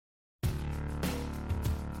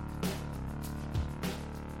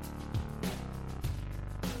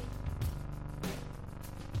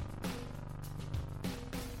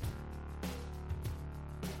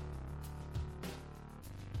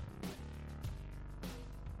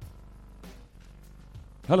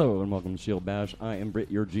Hello and welcome to Shield Bash. I am Britt,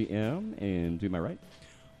 your GM, and to my right,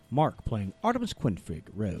 Mark playing Artemis Quinfrig,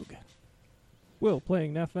 Rogue. Will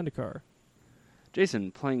playing Naf Vendikar. Jason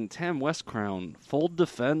playing Tam Westcrown, full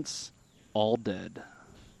defense, all dead.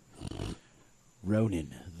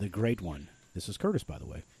 Ronan, the Great One. This is Curtis, by the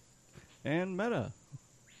way. And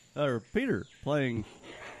Peter playing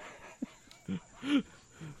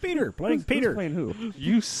Peter playing Who's Peter. playing who?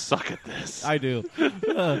 You suck at this. I do.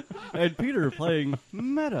 And Peter playing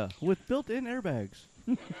Meta with built-in airbags.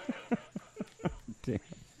 Damn.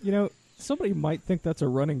 You know, somebody might think that's a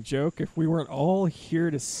running joke if we weren't all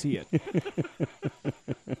here to see it.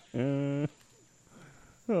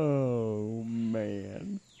 Oh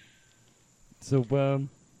man. So, what do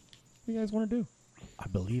you guys want to do? I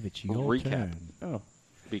believe it's your Recap. turn. Oh,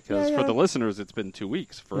 Because Yeah, for yeah. the listeners, it's been 2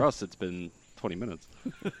 weeks. For us, it's been 20 minutes.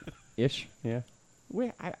 ish. Yeah.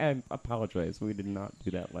 I apologize. We did not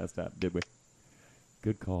do that last time, did we?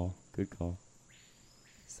 Good call. Good call.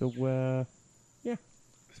 So, yeah,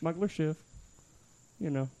 Smuggler Shiv.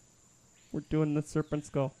 You know, we're doing the Serpent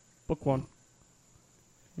Skull, book 1,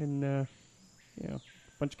 and you know,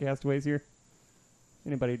 bunch of castaways here.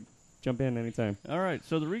 Anybody jump in anytime. All right,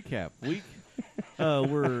 so the recap.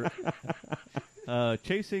 We're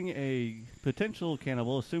chasing a potential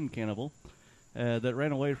cannibal, assumed cannibal, that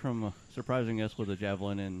ran away from surprising us with a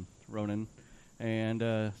javelin and Ronan,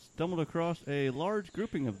 and stumbled across a large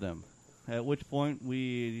grouping of them, at which point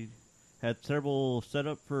we had several set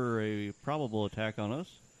up for a probable attack on us.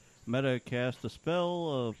 Meta cast a spell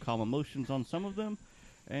of calm emotions on some of them,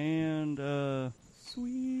 and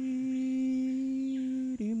Sweet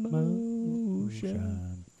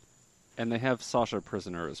emotion. And they have Sasha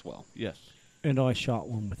prisoner as well. yes. And I shot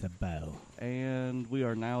one with a bow. And we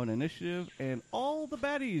are now in initiative, and all the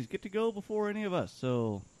baddies get to go before any of us,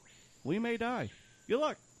 so we may die. Good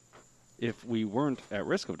luck. If we weren't at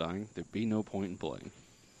risk of dying, there'd be no point in playing.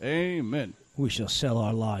 Amen. We shall sell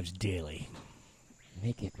our lives dearly.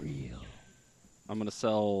 Make it real. I'm going to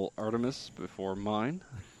sell Artemis before mine.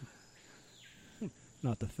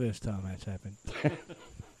 Not the first time that's happened.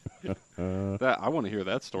 I want to hear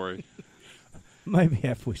that story. Maybe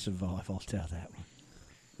if we survive, I'll tell that one.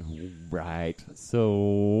 Right.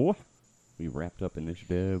 So, we wrapped up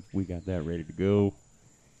initiative. We got that ready to go.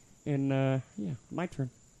 And, yeah, my turn.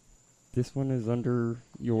 This one is under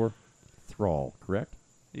your thrall, correct?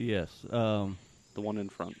 Yes. The one in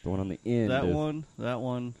front. The one on the end. That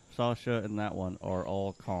one, Sasha, and that one are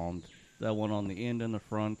all calmed. That one on the end and the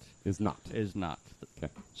front is not. is not. Okay.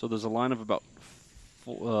 So there's a line of about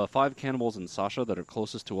 5 cannibals and Sasha that are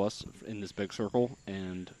closest to us in this big circle,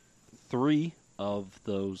 and 3 of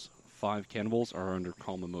those 5 cannibals are under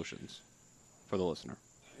calm emotions for the listener.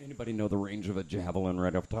 Anybody know the range of a javelin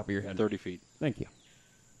right off the top of your head? 30 feet. Thank you.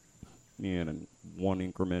 And one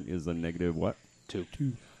increment is a negative what? 2.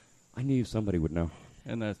 I knew somebody would know.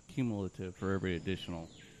 And that's cumulative for every additional.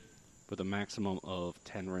 With a maximum of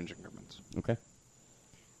 10 range increments. Okay.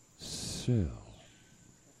 So,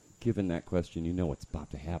 given that question, you know what's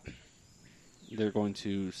about to happen. They're going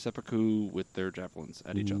to seppuku with their javelins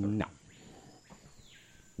at each other. No.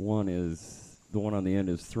 The one on the end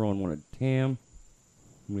is throwing one at Tam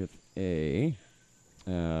with a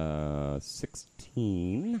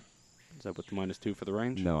 16. Is that with the -2 for the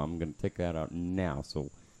range? No, I'm going to take that out now.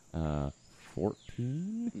 So,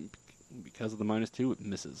 14? Because of the -2, it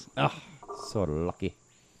misses. Ah, so lucky.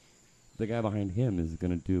 The guy behind him is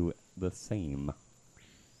going to do the same.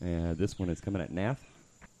 This one is coming at Nath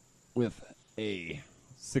with a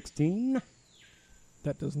 16.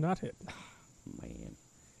 That does not hit. Man.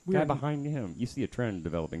 We Guy are- behind him. You see a trend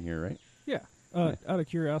developing here, right? Yeah. Out of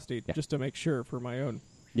curiosity, Yeah. just to make sure for my own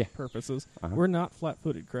Yeah. purposes, Uh-huh. we're not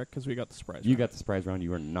flat-footed, correct? Because we got the surprise. You round. got the surprise round.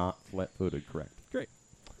 You are not flat-footed, correct? Great.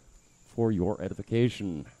 For your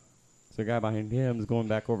edification. So the guy behind him is going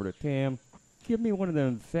back over to Tam. Give me one of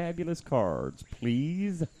them fabulous cards,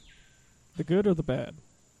 please. The good or the bad?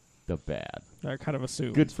 The bad. I kind of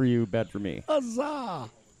assume. Good for you, bad for me. Huzzah!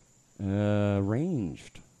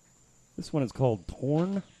 Ranged. This one is called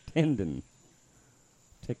Torn Tendon.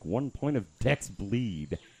 Take 1 point of Dex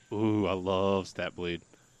Bleed. Ooh, I love stat bleed.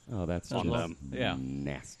 Oh, that's On just them. Yeah.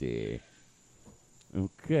 nasty.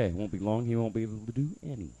 Okay, won't be long. He won't be able to do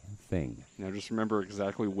anything. Now just remember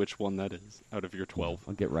exactly which one that is out of your 12.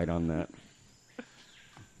 I'll get right on that.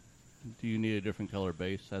 Do you need a different color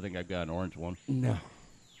base? I think I've got an orange one. No.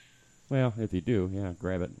 Well, if you do, yeah,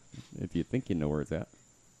 grab it. If you think you know where it's at.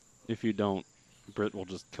 If you don't, Britt will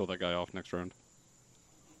just kill that guy off next round.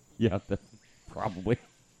 Yeah, probably.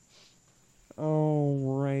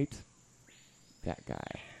 All right. That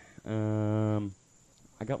guy.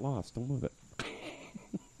 I got lost. Don't move it.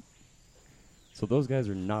 So those guys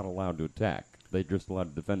are not allowed to attack. They're just allowed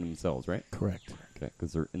to defend themselves, right? Correct. Okay,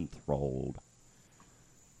 because they're enthralled.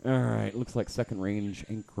 All right, looks like second range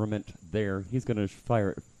increment there. He's going to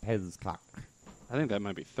fire at Pezcock. I think that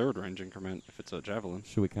might be third range increment if it's a javelin.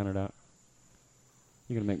 Should we count it out?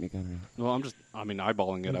 You're going to make me count it out. Well,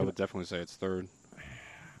 eyeballing it. I would definitely say it's third.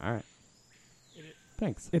 All right.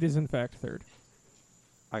 Thanks. It is in fact third.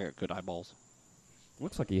 I got good eyeballs.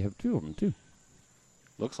 Looks like you have two of them, too.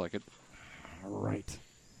 Looks like it. All right.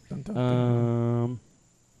 Dun, dun, dun.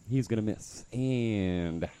 He's going to miss.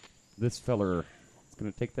 And this feller is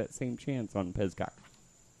going to take that same chance on Pezcock.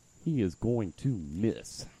 He is going to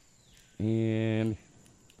miss. And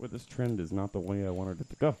boy, this trend is not the way I wanted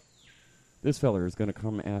it to go. This feller is going to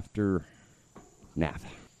come after Nath.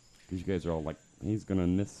 Because you guys are all like, he's going to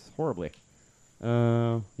miss horribly.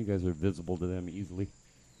 You guys are visible to them easily.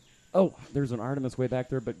 Oh, there's an Artemis way back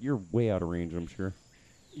there, but you're way out of range, I'm sure.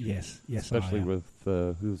 Yes, Especially I am. with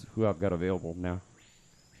who I've got available now.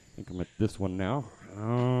 I think I'm at this one now.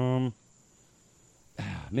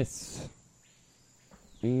 Miss.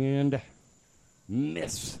 And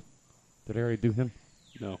miss. Did I already do him?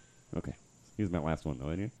 No. Okay. He's my last one,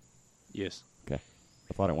 though, isn't he? Yes. Okay.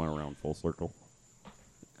 I thought I went around full circle.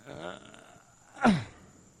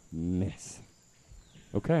 Miss.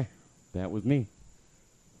 Okay. That was me.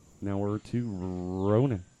 Now we're to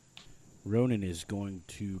Ronan. Ronan is going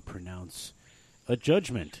to pronounce a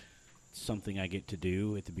judgment. Something I get to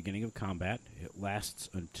do at the beginning of combat. It lasts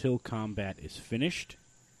until combat is finished.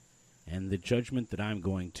 And the judgment that I'm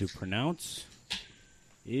going to pronounce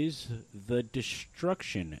is the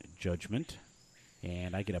Destruction Judgment.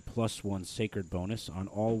 And I get a +1 sacred bonus on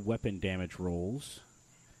all weapon damage rolls.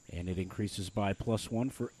 And it increases by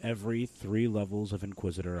 +1 for every 3 levels of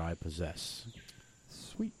Inquisitor I possess.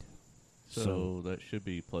 Sweet. So that should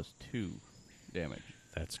be +2 damage.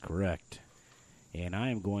 That's correct. And I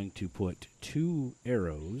am going to put 2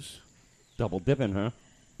 arrows Double dipping, huh?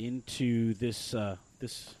 into this, I've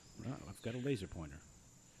got a laser pointer.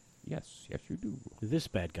 Yes, yes you do. This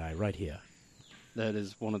bad guy right here. That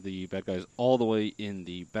is one of the bad guys all the way in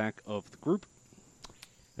the back of the group,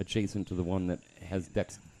 Adjacent to the one that has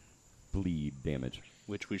Dex bleed damage.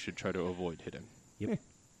 which we should try to avoid hitting. Yep.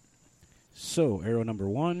 So, arrow number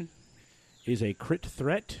 1 is a crit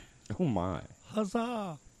threat. Oh my.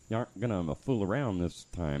 Huzzah! You aren't gonna fool around this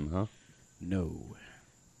time, huh? No.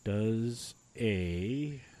 Does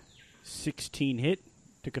a 16 hit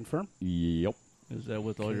to confirm? Yep. Is that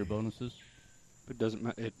with all your bonuses? It doesn't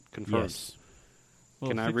matter. It confirms. Well,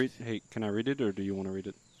 Can I read? Hey, can I read it, or do you want to read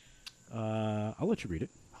it? I'll let you read it.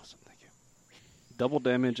 Awesome, thank you. Double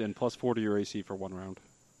damage and +4 to your AC for 1 round.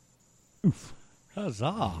 Huzzah!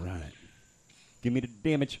 All right. Give me the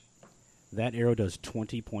damage. That arrow does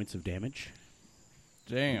 20 points of damage.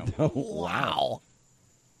 Damn. Oh, wow.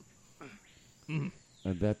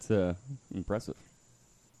 That's impressive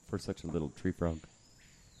for such a little tree frog.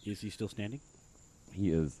 Is he still standing? He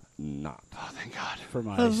is not. Oh, thank God. For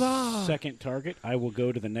my second target, I will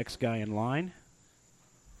go to the next guy in line.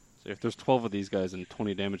 So if there's 12 of these guys and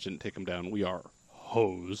 20 damage didn't take them down, we are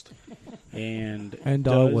hosed. And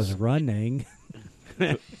Dog was running.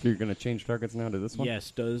 So you're going to change targets now to this one?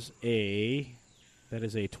 Yes, that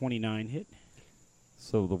is a 29 hit.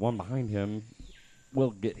 So the one behind him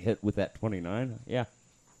will get hit with that 29. Yeah.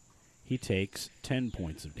 He takes 10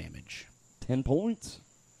 points of damage. 10 points.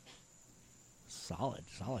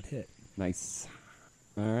 Solid hit. Nice.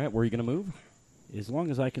 All right, where are you going to move? As long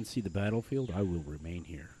as I can see the battlefield, I will remain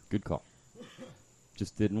here. Good call.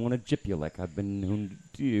 Just didn't want to jip you like I've been known to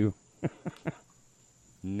do.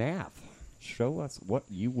 Nath, show us what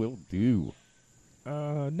you will do.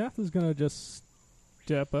 Nath is going to just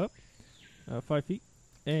step up 5 feet.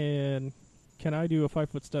 And can I do a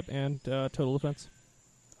 5-foot step and total defense?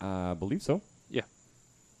 I believe so. Yeah.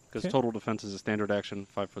 Because Okay. total defense is a standard action,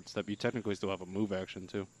 5-foot step. You technically still have a move action,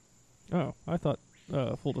 too. Oh, I thought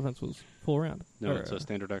full defense was full round. No, Or, it's a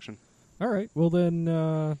standard action. all right. Well, then,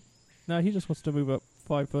 he just wants to move up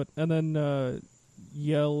 5 foot and then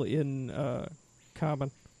yell in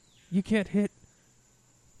common. You can't hit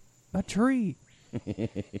a tree.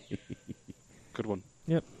 Good one.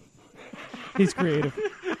 Yep. He's creative.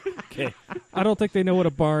 Okay. I don't think they know what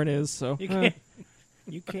a barn is, so. You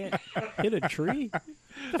can't hit a tree?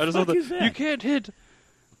 I just love fuck is that. that? You can't hit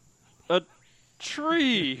a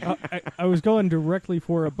tree. I was going directly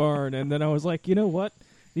for a barn, and then I was like, you know what?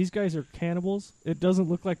 These guys are cannibals. It doesn't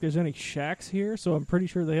look like there's any shacks here, so I'm pretty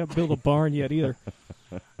sure they haven't built a barn yet either.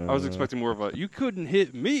 I was expecting more of a, you couldn't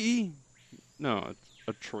hit me. No, it's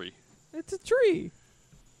a tree. It's a tree.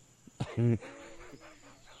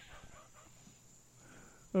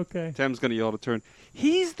 Okay. Tam's going to yell to turn,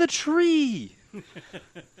 "He's the tree!"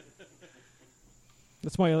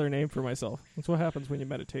 That's my other name for myself. That's what happens when you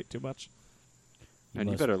meditate too much. And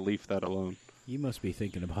you must- better leave that alone. You must be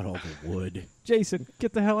thinking about all the wood. Jason,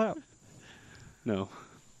 get the hell out. No.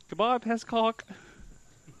 Goodbye, Pestcock.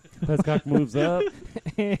 Pestcock moves up,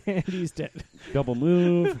 And he's dead. double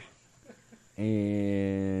move,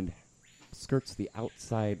 and skirts the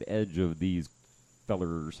outside edge of these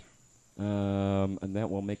fellers. And that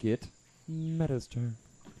will make it Meta's turn.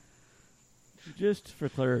 Just for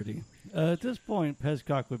clarity, at this point,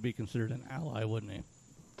 Pezcock would be considered an ally, wouldn't he?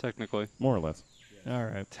 Technically. More or less. All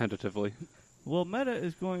right. Tentatively. Well, Meta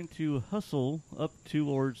is going to hustle up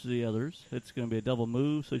towards the others. It's going to be a double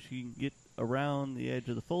move, so she can get around the edge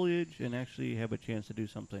of the foliage and actually have a chance to do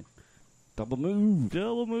something. Double move.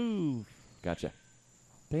 Double move. Gotcha.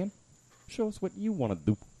 Dan, show us what you want to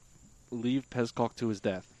do. Leave Pezcock to his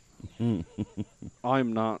death.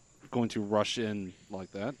 I'm not going to rush in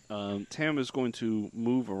like that. Tam is going to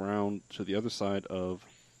move around to the other side of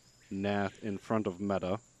Nath in front of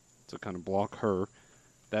Meta to kind of block her.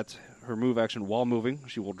 That's her move action while moving.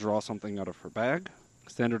 She will draw something out of her bag.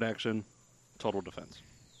 Standard action, total defense.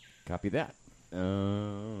 Copy that.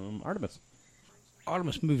 Artemis.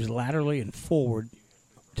 Artemis moves laterally and forward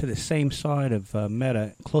to the same side of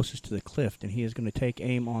Meta, closest to the cliff, and he is going to take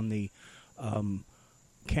aim on the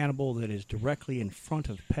cannibal that is directly in front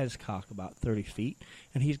of Pezcock, about 30 feet,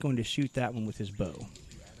 and he's going to shoot that one with his bow.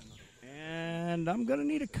 And I'm going to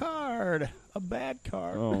need a card. A bad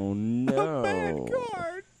card. Oh, no. A bad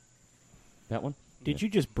card. That one? Did you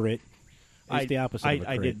just Brit? It's the opposite of a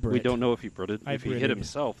I crit. did Brit. We don't know if he Britted. I If he hit Britted.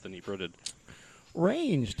 himself, then he Britted.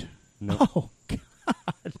 Ranged. No. Oh,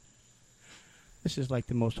 God. This is like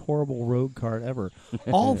the most horrible rogue card ever.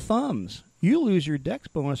 All thumbs. You lose your dex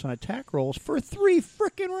bonus on attack rolls for 3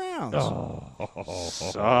 frickin' rounds.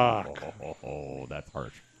 Suck. Oh, that's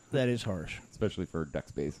harsh. That is harsh. Especially for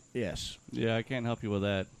dex base. Yes. Yeah, I can't help you with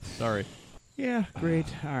that. Sorry. Yeah, great.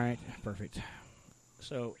 All right, perfect.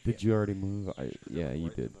 So, Did you already move? Yeah, you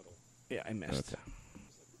did. yeah, I missed. Okay.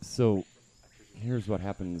 So, here's what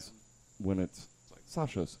happens when it's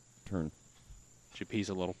Sasha's turn. She pees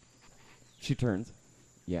a little. She turns.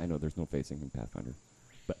 Yeah, I know there's no facing in Pathfinder.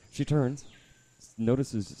 But she turns,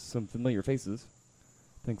 notices some familiar faces,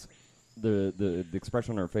 thinks the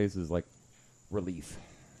expression on her face is like relief.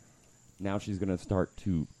 Now she's going to start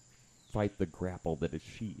to fight the grapple that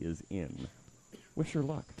she is in. Wish her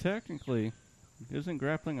luck. Technically, isn't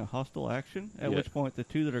grappling a hostile action? At Yeah. which point, the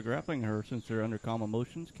two that are grappling her, since they're under calm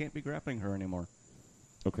emotions, can't be grappling her anymore.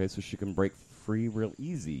 Okay, so she can break free real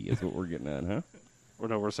easy is what we're getting at, huh? Or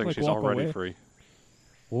no, we're saying Like she's walk already away. free.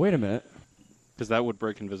 Well, wait a minute. Because that would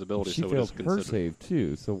break invisibility, She so it is failed her considered. save,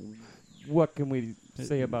 too. So what can we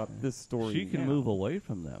say about this story She can now? move away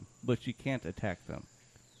from them, but she can't attack them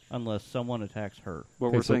unless someone attacks her. What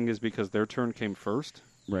Okay, we're so- saying is because their turn came first,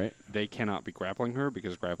 Right. they cannot be grappling her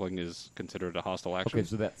because grappling is considered a hostile action. Okay,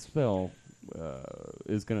 so that spell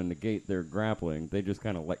is going to negate their grappling. They just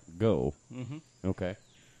kind of let go. Mm-hmm. Okay.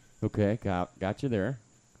 Okay, got you there.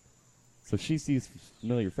 So she sees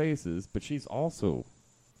familiar faces, but she's also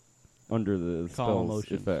under the Calm spell's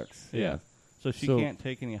emotions. effects. Yeah. So she So- can't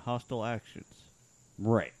take any hostile actions.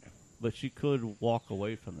 Right. But she could walk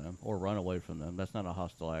away from them or run away from them. That's not a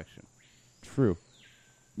hostile action. True.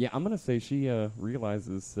 Yeah, I'm going to say she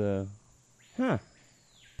realizes, they're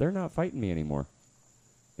not fighting me anymore.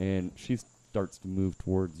 And she starts to move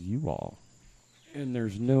towards you all. And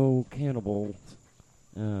there's no cannibals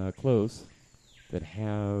close that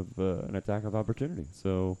have an attack of opportunity.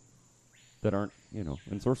 So, that aren't,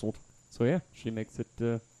 ensorcelled. So, yeah, she makes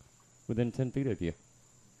it within 10 feet of you.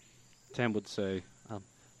 Tam would say,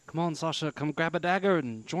 "Come on, Sasha, come grab a dagger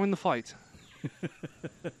and join the fight."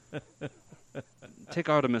 Take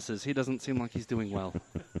Artemis's. He doesn't seem like he's doing well.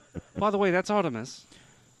 By the way, that's Artemis.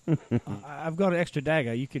 I've got an extra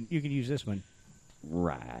dagger. You can use this one.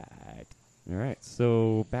 Right. All right.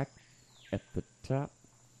 So back at the top,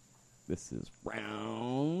 this is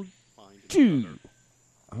round 2.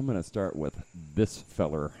 I'm going to start with this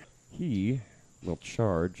feller. He will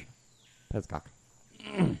charge Pezcock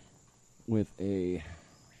with a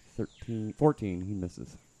 14. He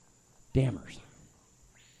misses. Dammers.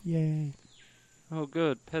 Yay. Oh,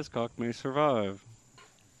 good. Pezcock may survive.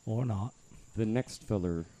 Or not. The next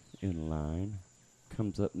feller in line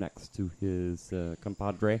comes up next to his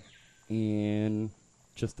compadre and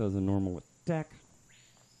just does a normal attack.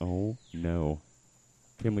 Oh, no.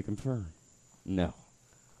 Can we confirm? No.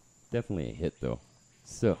 Definitely a hit, though.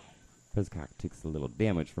 So, Pezcock takes a little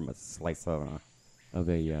damage from a slice of a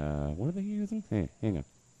what are they using? Hey, hang on.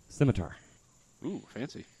 Scimitar. Ooh,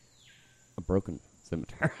 fancy. A broken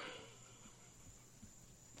scimitar.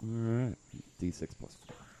 Alright. D6 plus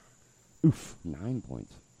 4. Oof. 9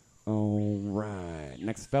 points. Alright.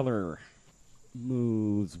 Next feller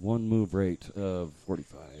moves one move rate of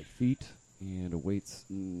 45 feet and awaits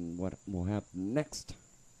what will happen next.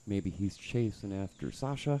 Maybe he's chasing after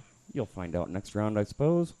Sasha. You'll find out next round, I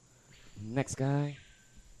suppose. Next guy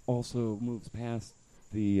also moves past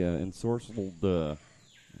the ensorcelled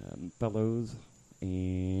fellows.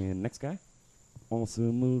 And next guy also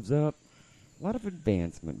moves up. A lot of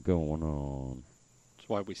advancement going on. That's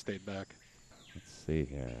why we stayed back. Let's see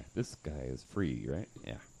here. This guy is free, right?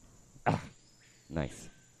 Yeah. Ah, nice.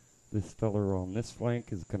 This feller on this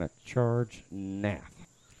flank is going to charge Nath.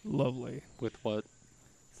 Lovely. With what?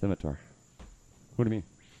 Scimitar. What do you mean?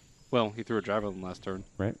 Well, he threw a javelin last turn.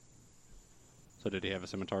 Right? So did he have a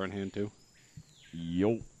scimitar in hand, too?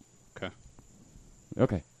 Yo. Okay.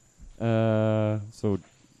 Okay. So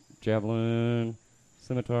javelin,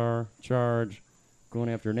 scimitar, charge, going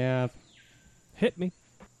after Nath. Hit me.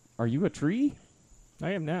 Are you a tree?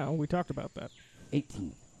 I am now. We talked about that.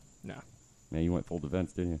 18. No. Yeah, you went full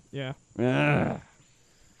defense, didn't you? Yeah.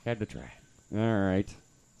 Had to try. All right.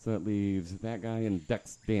 So it leaves that guy and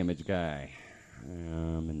Dex damage guy.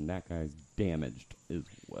 And that guy's damaged as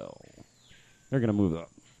well. They're going to move up.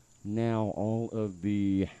 Now all of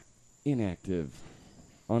the inactive,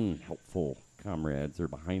 unhelpful comrades are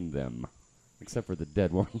behind them. Except for the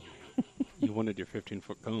dead one. You wanted your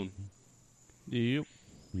 15-foot cone. Yep.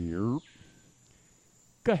 Yep.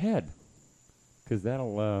 Go ahead. Because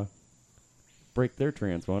that'll break their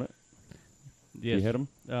trance, won't it? Yes. You hit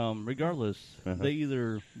them? Regardless, Uh-huh. they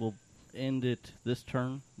either will end it this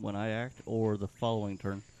turn when I act or the following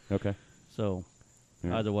turn. Okay. So All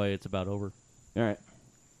right. either way, it's about over. All right.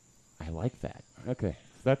 I like that. Okay.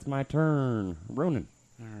 So that's my turn. Ronan.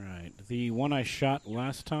 All right. The one I shot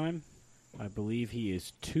last time, I believe he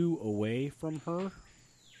is 2 away from her.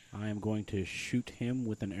 I am going to shoot him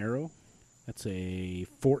with an arrow. That's a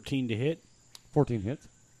 14 to hit, 14 hits.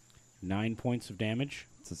 9 points of damage.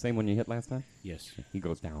 It's the same one you hit last time? Yes. He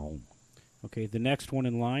goes down. Okay, the next one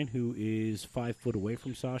in line, who is 5 foot away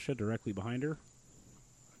from Sasha, directly behind her,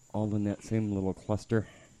 All in that same little cluster.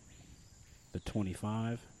 the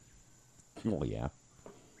 25, Oh, yeah.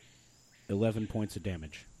 11 points of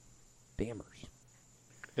damage. Dammers.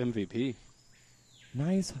 MVP.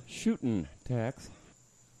 Nice shooting, Tex.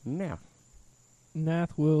 Now.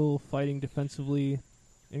 Nath will, fighting defensively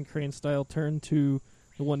in Crane style, turn to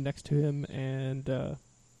the one next to him and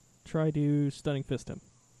try to stunning fist him.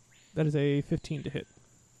 That is a 15 to hit.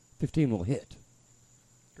 15 will hit.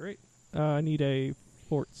 Great. I need a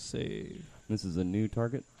fort save. This is a new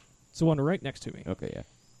target? It's the one right next to me. Okay,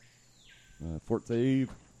 yeah. Fort save.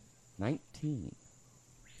 19.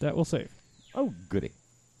 That will save. Oh, goody.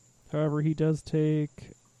 However, he does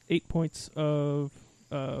take 8 points of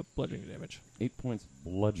bludgeoning damage. 8 points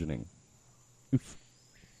bludgeoning. Oof.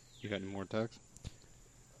 You got any more attacks?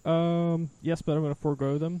 Yes, but I'm going to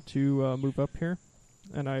forego them to move up here.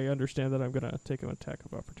 And I understand that I'm going to take an attack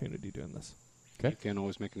of opportunity doing this. Okay. You can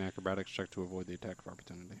always make an acrobatics check to avoid the attack of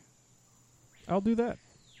opportunity. I'll do that.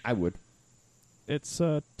 I would. It's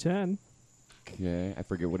 10. Okay, I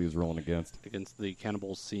forget what he was rolling against. Against the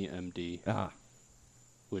Cannibal CMD, Ah.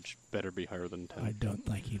 which better be higher than 10. I don't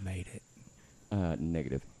think he made it.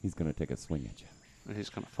 Negative. He's going to take a swing at you. And he's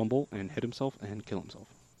going to fumble and hit himself and kill himself.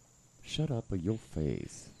 Shut up or your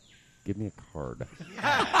face. Give me a card.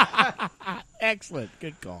 Excellent.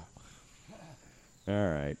 Good call. All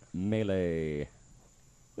right, melee.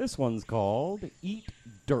 This one's called Eat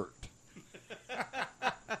Dirt.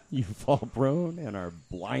 You fall prone and are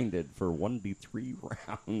blinded for 1d3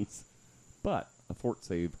 rounds. But a fort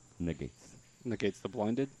save negates. Negates the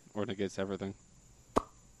blinded or negates everything?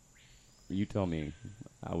 You tell me.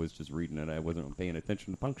 I was just reading it. I wasn't paying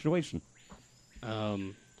attention to punctuation.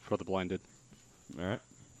 For the blinded. All right.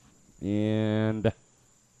 And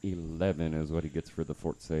 11 is what he gets for the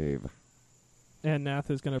fort save. And Nath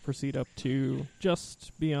is going to proceed up to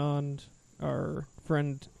just beyond our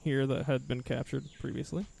friend here that had been captured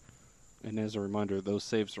previously. And as a reminder, those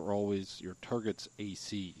saves are always your target's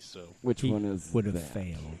AC, so Which He one is would have that?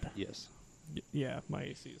 failed. yes. Yeah, my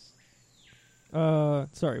ACs.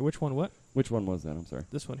 Sorry, which one? What? Which one was that? I'm sorry.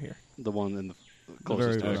 This one here. The one in the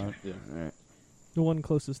very closest to us. front. Yeah. All right. The one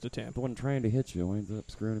closest to The Tampa. one trying to hit you winds up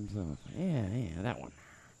screwing himself. Yeah, that one.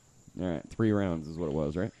 All right, 3 rounds is what it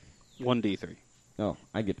was, right? 1d3. Oh,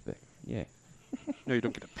 I get to pick. Yeah. No, you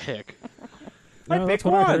don't get to pick. No, I that's picked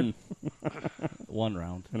what I heard. one. 1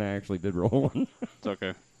 round. And I actually did roll one. It's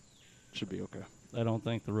okay. Should be okay. I don't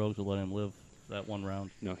think the rogues will let him live that one round.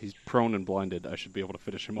 No, he's prone and blinded. I should be able to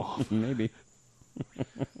finish him off. Maybe.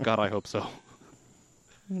 God, I hope so.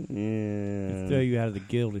 Yeah. Throw you out of the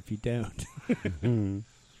guild if you don't.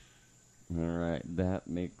 All right, that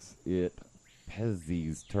makes it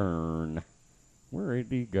Pezzy's turn. Where did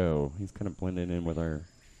he go? He's kind of blending in with our.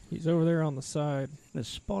 He's over there on the side. The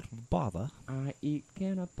spot of bother. I eat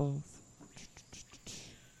cannibals.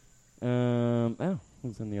 Who's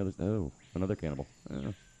on the other? Oh, another cannibal.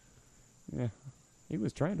 Yeah, he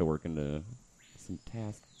was trying to work into some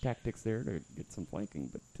tactics there to get some flanking,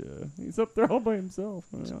 but he's up there all by himself.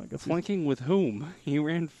 I guess he's Flanking with whom? He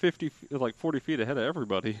ran 40 feet ahead of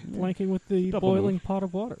everybody. Flanking with the Double boiling move. pot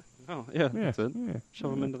of water. Oh, yeah, Yeah, that's it. yeah.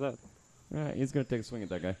 Shove him into that. All right, he's gonna take a swing at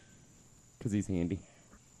that guy because he's handy,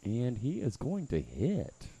 and he is going to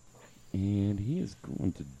hit, and he is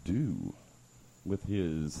going to do with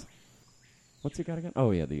his. What's he got again?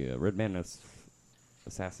 Oh yeah, the Red Madness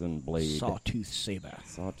Assassin Blade. Sawtooth saber.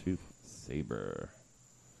 Sawtooth Saber.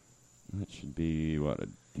 That should be, what, a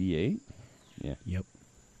D8? Yeah. Yep.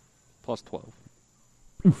 Plus 12.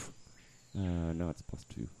 No, it's plus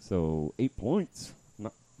 2. So, 8 points.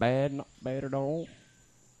 Not bad at all.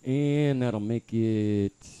 And that'll make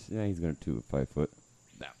it... Yeah, he's going to 2 at 5 foot.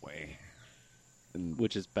 That way. And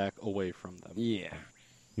Which is back away from them. yeah.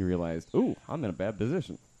 He realized, ooh, I'm in a bad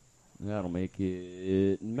position. That'll make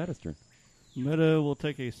it Meta's turn. Meta will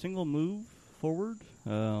take a single move forward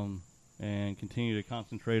and continue to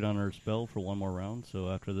concentrate on her spell for one more round. So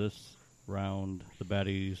after this round, the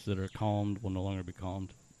baddies that are calmed will no longer be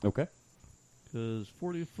calmed. Okay. Because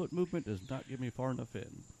 40-foot movement does not get me far enough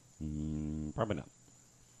in. Probably not.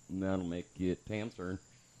 And that'll make it Tam's turn.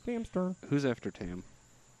 Tam's turn. Who's after Tam?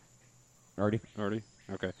 Artie. Artie?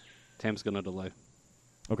 Okay. Tam's going to delay.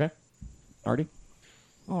 Okay. Artie.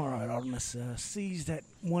 All right, Artemis sees that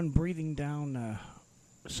one breathing down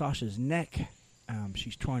Sasha's neck.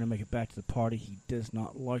 She's trying to make it back to the party. He does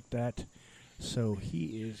not like that. So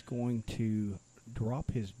he is going to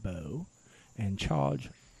drop his bow and charge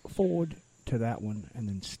forward to that one and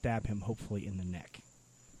then stab him, hopefully, in the neck.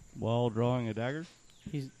 While drawing a dagger?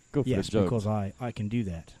 Go for Yes, the joke. because I can do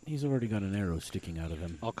that. He's already got an arrow sticking out of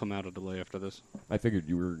him. I'll come out of delay after this. I figured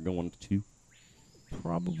you were going to 2.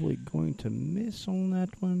 Probably going to miss on that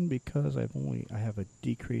one because I have a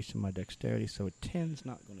decrease in my dexterity, so a 10's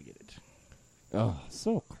not going to get it. Oh,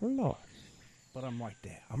 so close. But I'm right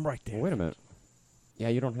there. I'm right there. Wait a minute. Yeah,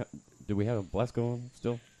 you don't have... Do we have a bless going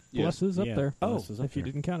still? Yes. Bless is up Yeah, there. Bless is up if you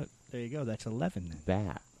there. didn't count it. There you go. That's 11 then.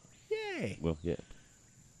 That Yay! will hit.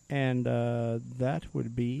 And that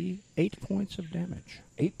would be 8 points of damage.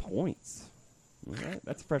 8 points. All right,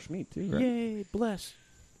 that's fresh meat, too, right? Yay, bless.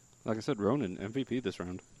 Like I said, Ronan, MVP this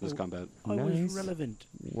round, this combat. I Nice was relevant.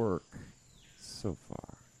 work so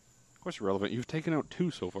far. Of course, you're relevant. You've taken out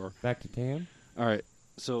 2 so far. Back to Tam. All right.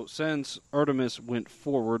 So since Artemis went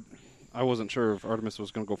forward, I wasn't sure if Artemis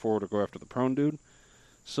was going to go forward or go after the prone dude.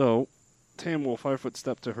 So Tam will 5-foot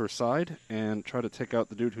step to her side and try to take out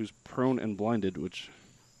the dude who's prone and blinded, which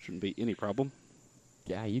shouldn't be any problem.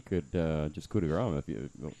 Yeah, you could just coup de grace if you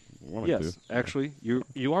wanted Yes, to. actually,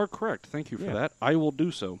 you are correct. Thank you for Yeah. that. I will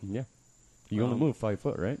do so. Yeah. You only move 5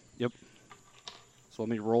 foot, right? Yep. So let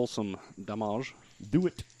me roll some damage. Do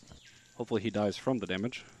it. Hopefully he dies from the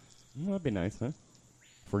damage. Well, that'd be nice, huh?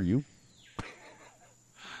 For you.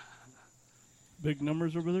 Big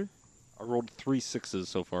numbers over there? I rolled 3 6s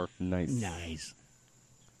so far. Nice. Nice.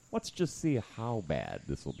 Let's just see how bad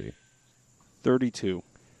this will be. 32.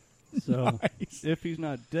 So if he's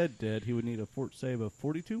not dead, he would need a fort save of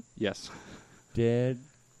 42. Yes. Dead,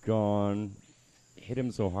 gone, hit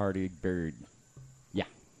him so hard he buried. Yeah.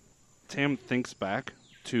 Tam thinks back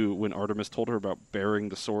to when Artemis told her about burying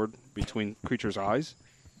the sword between creatures' eyes,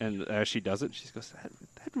 and as she does it, she goes, "That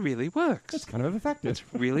really works. That's kind of effective. That's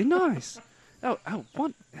really nice."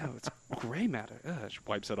 It's gray matter. She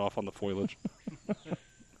wipes it off on the foliage.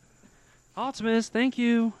 Artemis, thank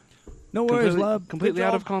you. No worries, love. Completely Good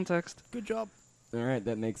out of job. context. Good job. All right,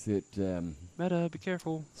 that makes it Meta, be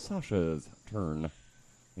careful. Sasha's turn.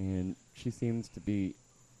 And she seems to be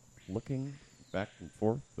looking back and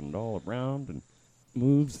forth and all around and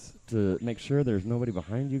moves to make sure there's nobody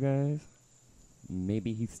behind you guys.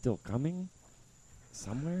 Maybe he's still coming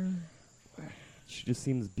somewhere. She just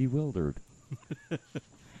seems bewildered.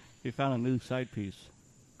 He found a new side piece.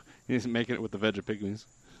 He's making it with the veggie pygmies.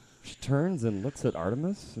 She turns and looks at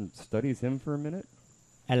Artemis and studies him for a minute.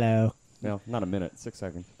 Hello. No, not a minute, 6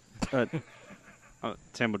 seconds.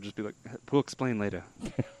 Tam would just be like, "We'll explain later.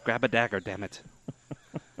 Grab a dagger, damn it."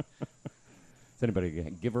 Does anybody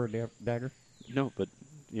give her a dagger? No, but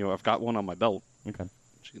I've got one on my belt. Okay.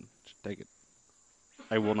 She can take it.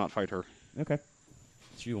 I will not fight her. Okay.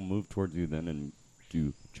 She will move towards you then and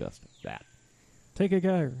do just that. Take a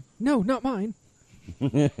dagger. No, not mine.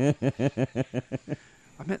 I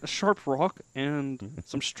meant a sharp rock and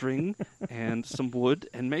some string and some wood,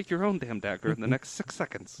 and make your own damn dagger in the next 6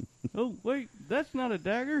 seconds. Oh, wait, that's not a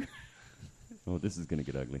dagger. Oh, this is going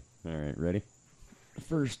to get ugly. All right, ready?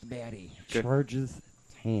 First baddie Okay. charges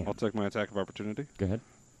Tam. I'll take my attack of opportunity. Go ahead.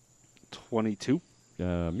 22.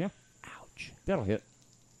 Yeah. Ouch. That'll hit.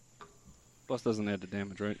 Plus doesn't add to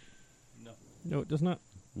damage, right? No, it does not.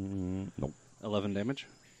 Nope. 11 damage.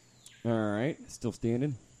 All right, still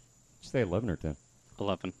standing. Did you say 11 or 10?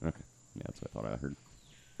 11. Okay. Yeah, that's what I thought I heard.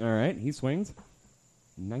 All right, he swings.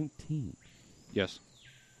 19. Yes.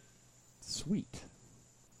 Sweet.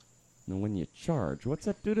 Now, when you charge, what's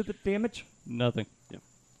that do to the damage? Nothing.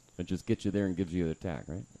 It just gets you there and gives you the attack,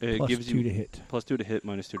 right? It Plus gives 2 you to hit. plus 2 to hit,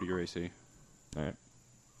 minus 2 to your AC. All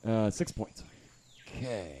right. 6 points.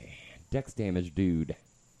 Okay. Dex damage, dude.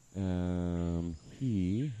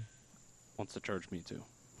 He Wants to charge me too.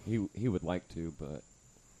 he would like to, but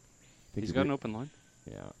I think He's got an open line.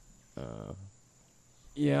 Yeah.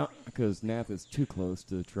 Yeah, because Nath is too close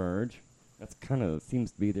to charge. That's kind of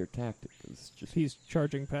seems to be their tactic. It's If just he's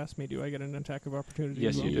charging past me, do I get an attack of opportunity?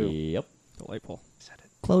 Yes, as well? you do. Yep. Delightful. Said it.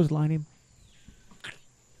 Clothesline him.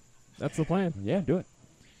 That's the plan. Yeah, do it.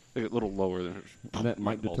 A little lower than And that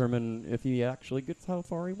might balls. determine if he actually gets how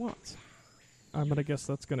far he wants. I'm going to guess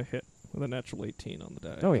that's going to hit with a natural 18 on the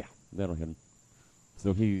die. Oh yeah, that'll hit him.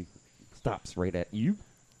 So he stops right at you.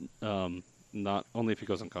 Not only if he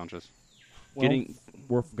goes unconscious. Well, Getting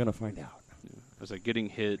we're gonna find out. as like getting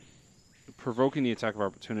hit, provoking the attack of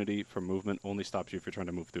opportunity for movement only stops you if you're trying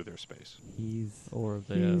to move through their space. He's Or if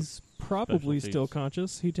they He's probably still specialties.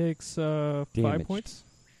 conscious. He takes 5 Damaged. points.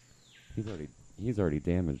 he's already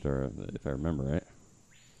damaged, or if I remember right.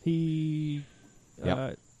 He...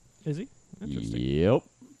 Yep. Is he? Interesting. Yep.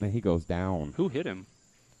 And he goes down. Who hit him?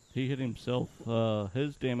 He hit himself.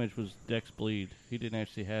 His damage was dex bleed. He didn't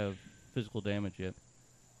actually have physical damage yet.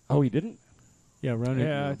 Oh, he didn't. Yeah, Ronan.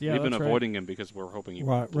 Yeah, We've been that's right. avoiding him because we're hoping he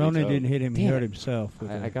Right, bleeds Ronan out. didn't hit him. He Damn hurt it. himself. With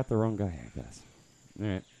I got the wrong guy, I guess. All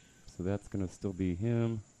right. So that's gonna still be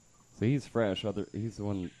him. So he's fresh. He's the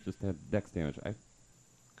one that just had dex damage.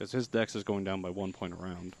 Because his dex is going down by 1 point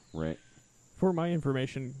around. Right. For my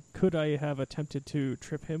information, could I have attempted to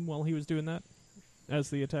trip him while he was doing that as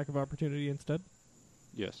the attack of opportunity instead?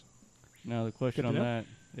 Yes. Now the question Good on to know. that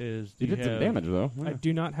is, He do you did some have- damage though. I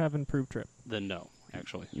do not have improved trip. Then no,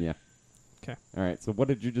 actually. Yeah. 'Kay. All right. So what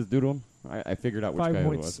did you just do to him? I figured out which 5 guy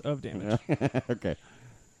points it was. of damage. Okay.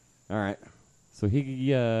 All right. So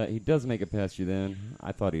he does make it past you. Then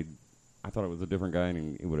I thought it was a different guy,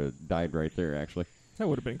 and he would have died right there. Actually. That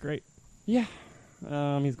would have been great. Yeah.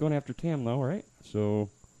 He's going after Tam though, right? So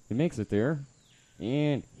he makes it there,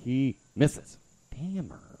 and he misses.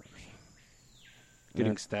 Dammers.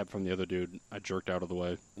 Getting stabbed from the other dude, I jerked out of the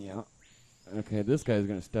way. Yeah. Okay, this guy's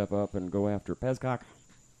gonna step up and go after Pezcock.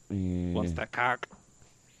 And Wants that cock.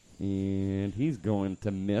 And he's going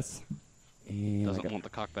to miss. And I Doesn't got- want the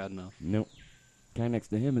cock bad enough. Nope. Guy next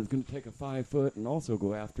to him is going to take a 5 foot and also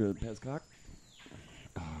go after the Pezcock.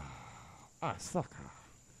 Sucker.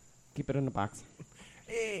 Keep it in the box.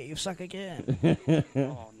 Hey, you suck again.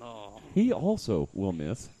 Oh, no. He also will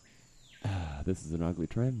miss. This is an ugly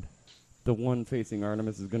trend. The one facing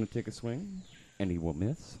Artemis is going to take a swing, and he will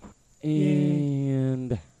miss.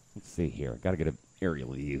 And let's see here. Got to get an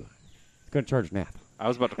aerial view. He's going to charge Nath. I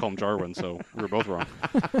was about to call him Jarwin, so we were both wrong.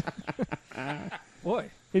 Boy.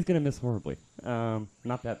 He's going to miss horribly.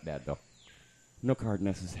 Not that bad, though. No card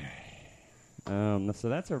necessary. So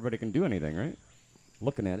that's everybody can do anything, right?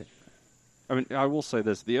 Looking at it. I mean, I will say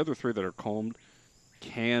this. The other three that are calmed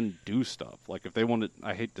can do stuff. Like, if they wanted,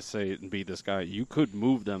 I hate to say it and be this guy, you could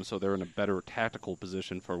move them so they're in a better tactical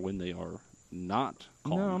position for when they are not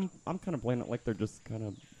calmed. No, I'm kind of playing it like they're just kind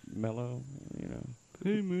of mellow, you know.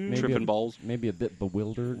 Hey, man. Maybe Tripping a, balls. Maybe a bit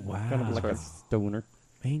bewildered. Wow. Kind of like a That's stoner.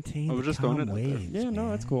 Maintain I the was just throwing calm it out there. waves. Yeah, no, man.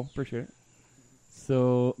 that's cool. Appreciate it.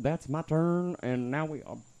 So that's my turn, and now we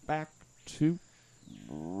are back to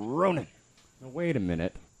Ronan. Now, wait a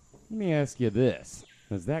minute. Let me ask you this.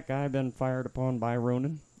 Has that guy been fired upon by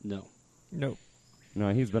Ronan? No. No.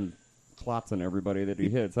 No, he's been clotsing everybody that he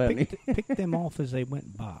hits, hasn't he? Pick them off as they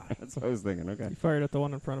went by. That's what I was thinking. Okay. He fired at the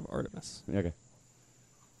one in front of Artemis. Okay.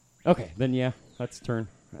 Okay, then yeah, that's turn.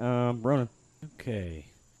 Ronan. Okay.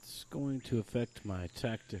 It's going to affect my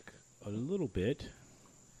tactic a little bit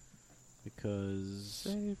because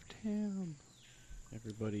Saved him.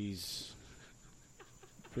 everybody's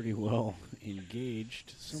pretty well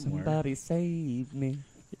engaged somewhere. Somebody save me.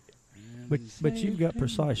 And But you've got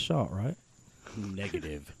precise shot, right?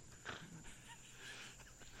 Negative.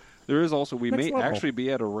 There is also, we Next may level. actually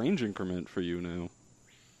be at a range increment for you now.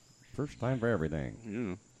 First time for everything.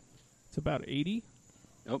 Yeah. It's about 80.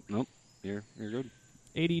 Oh, nope. You're good.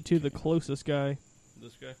 80 to the closest guy.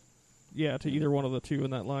 This guy. Yeah, to either one of the two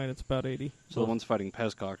in that line, it's about 80. So the ones fighting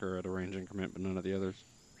Pezcock are at a range increment, but none of the others.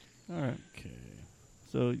 All right. Okay.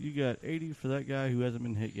 So you got 80 for that guy who hasn't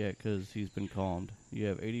been hit yet because he's been calmed. You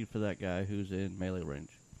have 80 for that guy who's in melee range.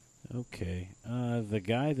 Okay. The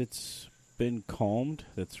guy that's been calmed,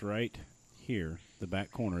 that's right here, the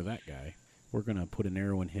back corner, that guy, we're going to put an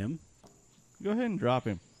arrow in him. Go ahead and drop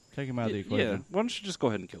him. Take him out of the Yeah, equation. why don't you just go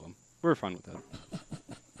ahead and kill him? We're fine with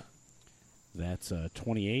that. That's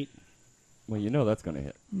 28 Well, you know that's going to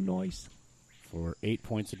hit. Nice. for 8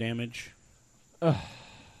 points of damage.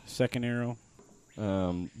 Second arrow.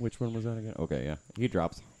 Which one was that again? Okay, yeah. He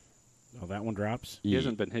drops. Oh, that one drops. He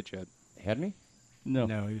hasn't been hit yet. Hadn't he? No.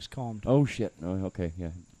 No, he was calmed. Oh, shit. No, okay,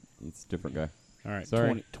 yeah. It's a different guy. All right.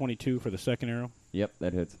 Sorry. 22 for the second arrow. Yep,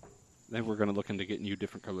 that hits. Then we're going to look into getting you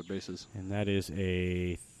different colored bases. And that is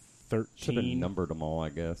a Should have 13, numbered them all, I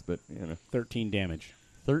guess, but, 13 damage.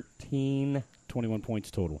 13 21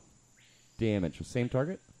 points total. damage. Same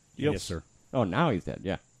target? Yes, sir. Oh, now he's dead,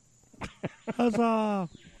 yeah. Huzzah!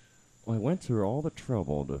 Well, I went through all the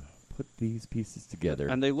trouble to put these pieces together.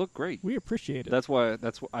 And they look great. We appreciate it. That's why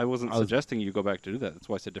I wasn't I was- suggesting you go back to do that. That's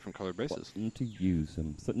why I said different colored bases. Wanting to use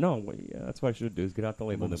them. So, no, yeah, that's what I should do is get out the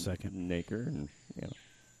label on a the second. Naker and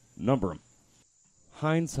number them.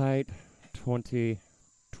 Hindsight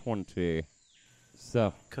 2020.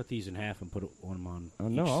 So, Cut these in half and put one on. oh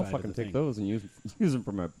no, each I'll side of fucking the take thing. those and use them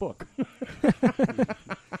for my book.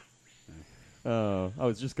 I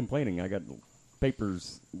was just complaining. I got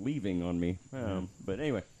papers leaving on me. But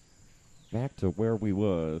anyway, back to where we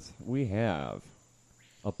was. We have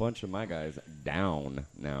a bunch of my guys down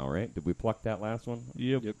now, right? Did we pluck that last one?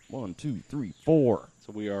 Yep. Yep. 1, 2, 3, 4.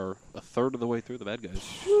 So we are a third of the way through the bad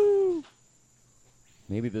guys.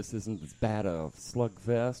 Maybe this isn't as bad a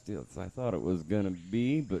slugfest as I thought it was going to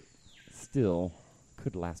be, but still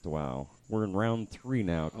could last a while. We're in round 3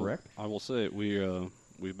 now, correct? I will say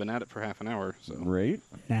we've been at it for half an hour. So Right.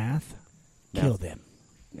 Nath, Nath. kill them.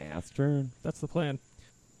 Nath's turn. That's the plan.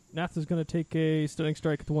 Nath is going to take a stunning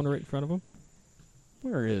strike at the one right in front of him.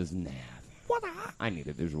 Where is Nath? I need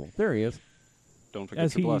a visual. There he is. don't forget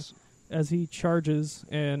As your he bless. as he charges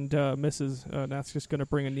and misses, Nath's just going to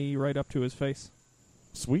bring a knee right up to his face.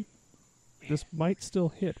 Sweet. This might still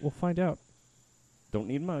hit. We'll find out. Don't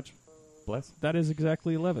need much. Bless. That is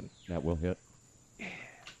exactly 11. That will hit.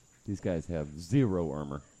 These guys have 0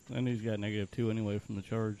 armor. And he's got -2 anyway from the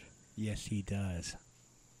charge. Yes, he does.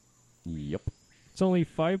 Yep. It's only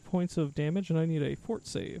 5 points of damage, and I need a fort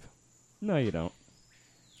save. No, you don't.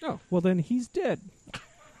 Oh, well then he's dead.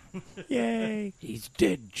 Yay! He's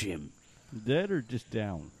dead, Jim. Dead or just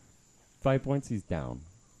down? 5 points, he's down.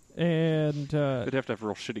 And They'd have to have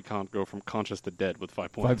real shitty go from conscious to dead with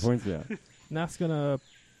 5 points. 5 points, yeah. Nath's going to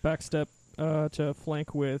backstep to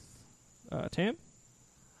flank with Tam.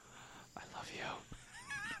 I love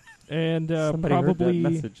you. And Somebody heard that probably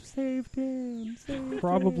message. Saved him. Saved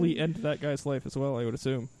probably him. end that guy's life as well, I would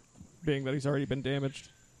assume, being that he's already been damaged.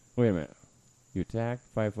 Wait a minute. You attack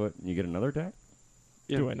 5 foot, and you get another attack.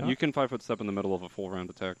 Yeah, Do I not? You can 5 foot step in the middle of a full round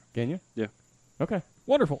attack. Can you? Yeah. Okay.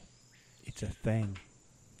 Wonderful. It's a thing.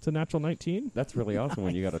 It's a natural 19. That's really awesome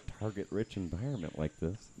when you got a target-rich environment like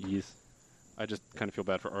this. Yes. I just kind of feel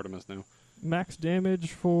bad for Artemis now. Max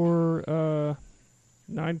damage for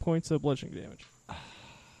 9 points of bludgeoning damage.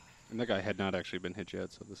 And that guy had not actually been hit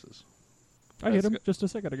yet, so this is... I hit That's him good. just a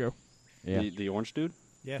second ago. Yeah. The orange dude?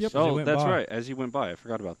 Yes. Yep. Oh, that's right. As he went by. I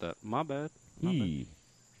forgot about that. My bad. My He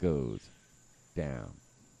goes down.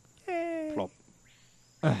 bad. Plop.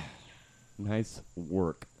 Nice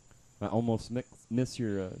work. I almost miss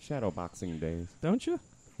your shadow boxing days. Don't you?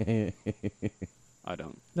 I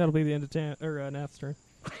don't. That'll be the end of Nath's turn.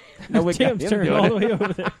 No, we got Tam's him turn doing all it. the way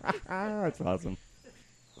over there. That's awesome.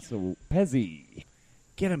 So, Pezzy.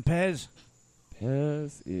 Get him, Pez.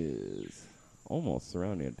 Pez is almost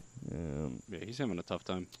surrounded. Yeah, he's having a tough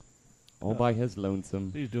time. All by his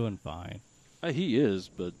lonesome. He's doing fine. He is,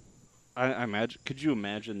 but I imagine. Could you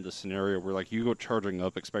imagine the scenario where, like, you go charging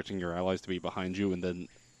up, expecting your allies to be behind you, and then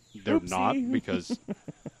they're Oopsie. not because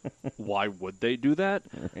why would they do that?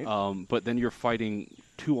 Right? But then you're fighting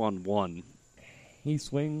 2-on-1 He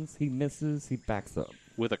swings, he misses, he backs up.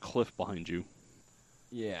 with a cliff behind you.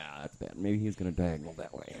 Yeah, that's bad. Maybe he's going to diagonal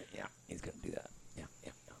that way. Yeah, he's going to do that. Yeah,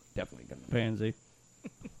 definitely going to. Pansy.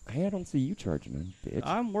 Hey, I don't see you charging him, bitch.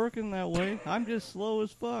 I'm working that way. I'm just slow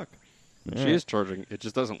as fuck. She is charging. It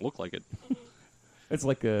just doesn't look like it. It's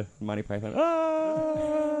like a Monty Python. Ah!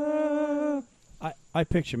 I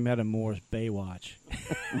picture Meta more as Baywatch.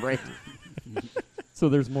 Right. So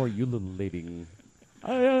there's more ululating.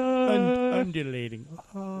 Undulating.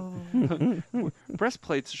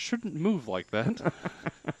 Breastplates shouldn't move like that.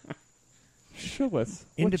 Show us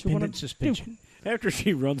what you Independent wanna suspension. After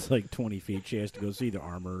she runs like 20 feet, she has to go see the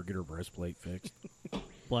armor, get her breastplate fixed.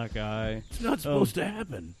 Black eye. It's not supposed to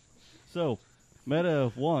happen. So,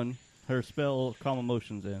 Meta 1, her spell Calm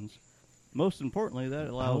Emotions ends. Most importantly, that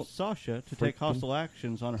allows Sasha to take freaking hostile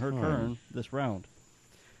actions on her time. turn this round.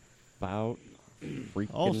 About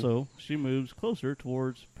freaking. Also, she moves closer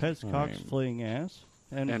towards Pezcock's Time. fleeing ass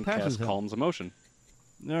and passes cast him. Calm's Emotion.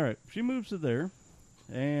 All right, she moves to there,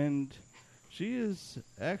 and she is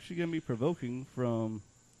actually going to be provoking from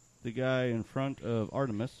the guy in front of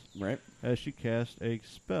Artemis Right. as she casts a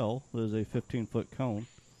spell that is a 15-foot cone.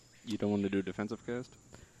 You don't want to do a defensive cast?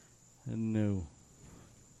 And no,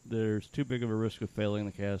 there's too big of a risk of failing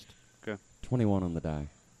the cast. 21 on the die.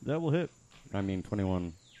 That will hit. I mean,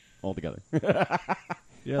 21 altogether. Yeah, I've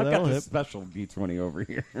got that'll the hit. special D20 over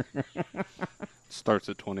here. Starts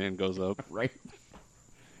at 20 and goes up. Right.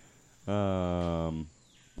 That'll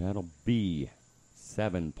be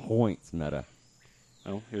 7 points, Meta.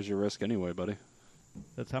 Oh, here's your risk anyway, buddy.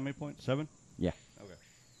 That's how many points? 7? Yeah. Okay.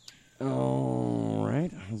 All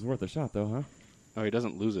right. It was worth a shot, though, huh? Oh, he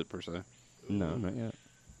doesn't lose it, per se. No, not yet.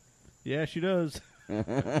 Yeah, she does.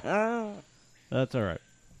 That's all right.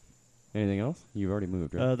 Anything else? You've already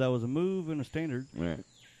moved, right? That was a move and a standard. Right.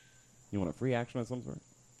 You want a free action of some sort?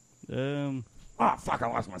 Um, Oh, fuck, I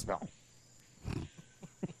lost my spell.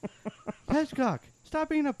 Pezcock, stop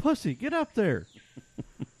being a pussy. Get up there.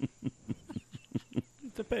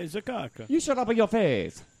 You shut up in your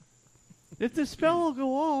face. If the spell will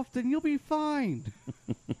go off, then you'll be fine.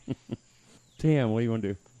 Tam, what do you want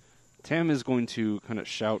to do? Tam is going to kind of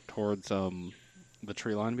shout towards the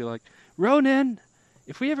tree line and be like, Ronan,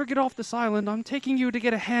 if we ever get off this island, I'm taking you to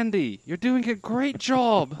get a handy. You're doing a great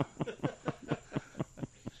job.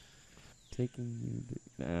 Taking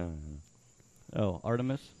you to... Oh,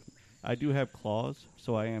 Artemis, I do have claws,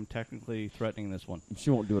 so I am technically threatening this one. She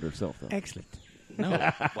won't do it herself, though. Excellent.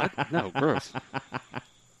 No, what? No, gross.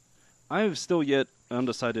 I am still yet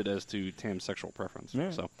undecided as to Tam's sexual preference.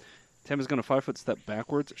 Yeah. So, Tam is going to 5-foot step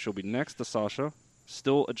backwards. She'll be next to Sasha,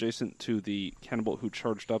 still adjacent to the cannibal who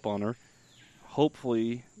charged up on her,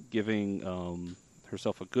 hopefully giving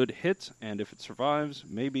herself a good hit, and if it survives,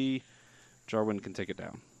 maybe Jarwin can take it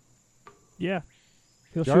down. Yeah.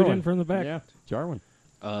 He'll shoot Jarwin. in from the back. Yeah, Jarwin.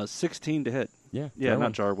 16 to hit. Yeah, Yeah, Jarwin.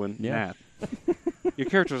 not Jarwin. Yeah. Nat. Your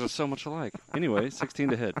characters are so much alike. Anyway, 16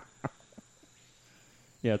 to hit.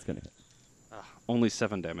 Yeah, it's going to hit. Only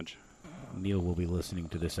 7 damage. Neil will be listening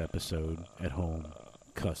to this episode at home,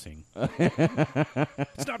 cussing.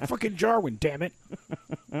 It's not fucking Jarwin, damn it.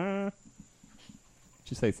 Did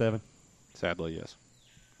you say 7? Sadly, yes.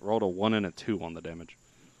 Rolled a 1 and a 2 on the damage.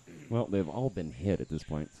 Well, they've all been hit at this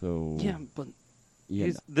point, so... Yeah, but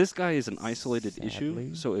Yeah, this guy is an isolated issue,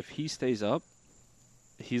 Sadly. so if he stays up,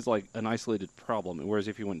 he's like an isolated problem. Whereas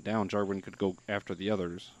if he went down, Jarwin could go after the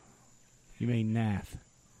others. You mean Nath?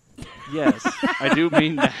 Yes, I do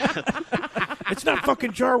mean that. It's not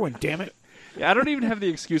fucking Jarwin, damn it. Yeah, I don't even have the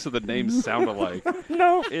excuse of the names sound alike.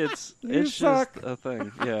 No. It's suck. just a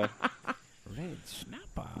thing. Yeah. Red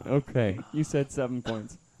snapper. Okay, you said 7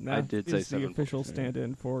 points. Nath did say is 7 the official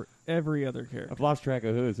stand-in for every other character. I've lost track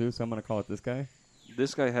of who is who, so I'm going to call it this guy.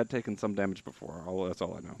 This guy had taken some damage before. That's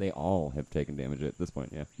all I know. They all have taken damage at this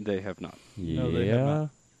point, yeah. They have not. No, they have not.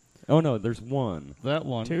 Oh, no, there's one. That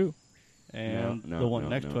one 2. and No, the one no,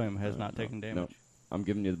 next no, to him has no, not no, taken no. damage. I'm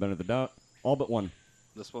giving you the benefit of the doubt. All but one.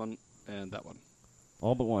 This one and that one.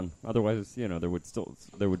 All but one. Otherwise,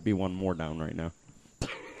 there would be one more down right now.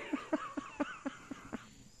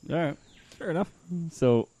 All right. Fair enough.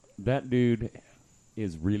 So that dude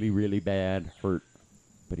is really, really bad, hurt,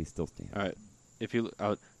 but he's still standing. All right. If you,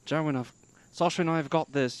 Jarwin, Sasha and I have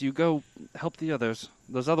got this. You go help the others.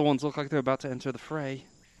 Those other ones look like they're about to enter the fray.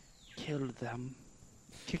 Kill them.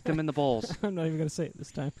 Kick them in the balls. I'm not even going to say it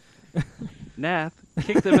this time. Nath,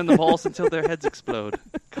 kick them in the balls until their heads explode.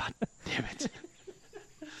 God damn it.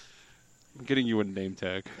 I'm getting you a name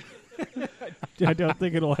tag. I don't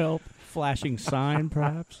think it'll help. Flashing sign,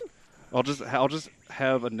 perhaps? I'll just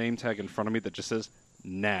have a name tag in front of me that just says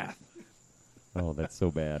Nath. Oh, that's so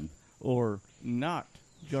bad. Or not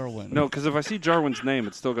Jarwin. No, because if I see Jarwin's name,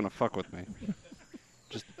 it's still gonna fuck with me.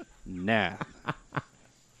 Just Nath.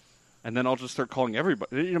 And then I'll just start calling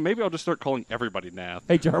everybody. Maybe I'll just start calling everybody Nath.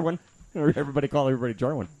 Hey, Jarwin. Or everybody call everybody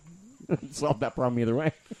Jarwin. Solve that problem either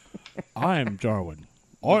way. I'm Jarwin.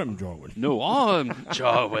 I'm Jarwin. No, I'm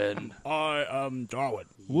Jarwin. I am Jarwin.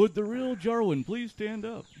 Would the real Jarwin please stand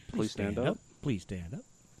up? Please stand up. Please stand up.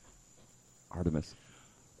 Artemis.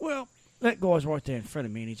 Well, that guy's right there in front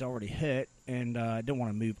of me, and he's already hurt, and I don't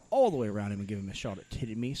want to move all the way around him and give him a shot at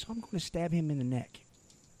hitting me, so I'm going to stab him in the neck.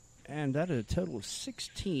 And that is a total of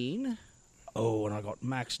 16. Oh, and I got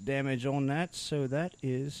max damage on that, so that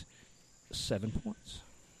is 7 points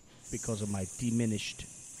because of my diminished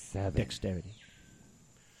 7 dexterity.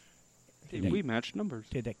 Hey, we matched numbers.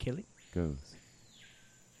 Did that kill him? goes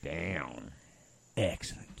down.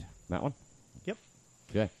 Excellent. That one? Yep.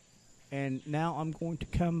 Okay. And now I'm going to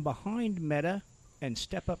come behind Meta and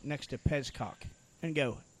step up next to Pezcock and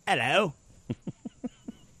go, hello.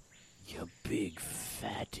 You big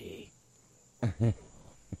fatty. Alright.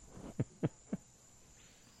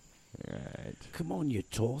 Come on, you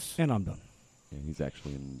toss. And I'm done. Yeah, he's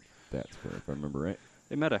actually in that square, if I remember right.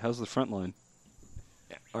 Hey, Meta, how's the front line?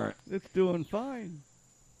 Alright. It's doing fine.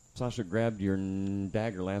 Sasha grabbed your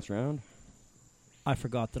dagger last round. I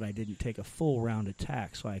forgot that I didn't take a full round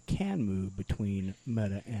attack, so I can move between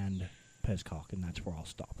Meta and Pezcock, and that's where I'll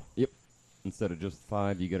stop. Yep. Instead of just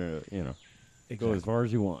 5, you gotta, go as far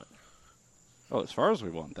as you want. Oh, as far as we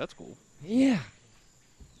want. That's cool. Yeah.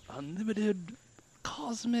 Unlimited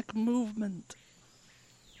cosmic movement.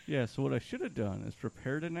 Yeah, so what I should have done is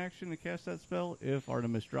prepared an action to cast that spell if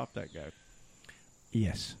Artemis dropped that guy.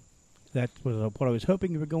 Yes. That was what I was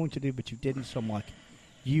hoping you were going to do, but you didn't, so I'm like,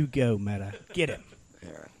 you go, Meta. Get him.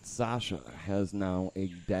 There. Sasha has now a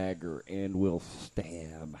dagger and will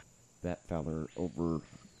stab that feller over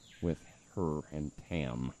with her and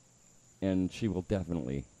Tam. And she will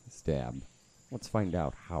definitely stab. Let's find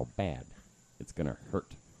out how bad it's gonna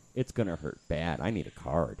hurt. It's gonna hurt bad. I need a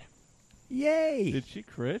card. Yay! Did she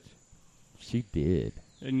crit? She did.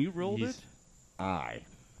 And you rolled He's- it? I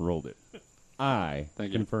rolled it. I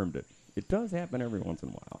Thank you. confirmed it. It does happen every once in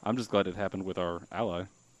a while. I'm just glad it happened with our ally.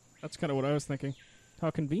 That's kind of what I was thinking. How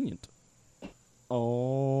convenient.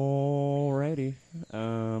 Alrighty.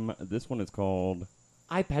 This one is called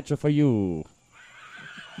I Patcha for You.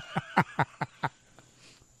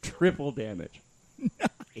 Triple damage.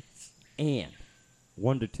 Nice. And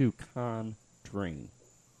 1 to 2 con drain.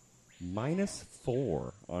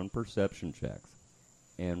 -4 on perception checks.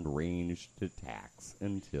 And ranged attacks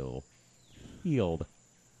until healed.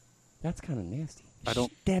 That's kind of nasty. I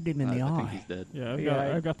don't. Stabbed him in the I eye. think he's dead. Yeah,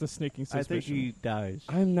 Yeah, I've got the sneaking I suspicion. think he dies.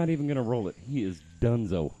 I'm not even going to roll it. He is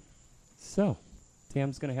donezo. So,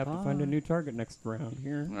 Tam's going to have to find a new target next round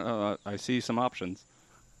here. I see some options.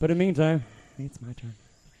 But in the meantime, it's my turn.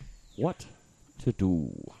 What to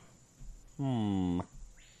do?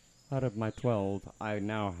 Out of my 12, I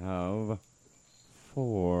now have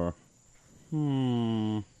 4.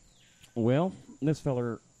 Well, this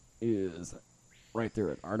feller is right there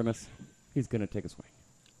at Artemis. He's going to take a swing.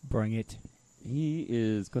 Bring it. He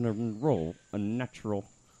is going to roll a natural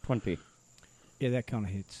 20. Yeah, that kind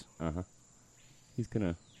of hits. Uh-huh. He's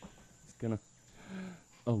gonna...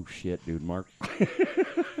 Oh, shit, dude, Mark.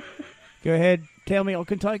 Go ahead. Tell me I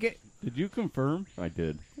can take it. Did you confirm? I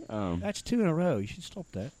did. That's 2 in a row. You should stop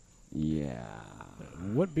that. Yeah.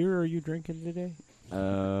 What beer are you drinking today?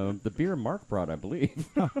 The beer Mark brought, I believe.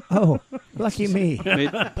 Oh, lucky me.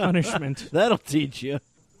 Punishment. That'll teach you.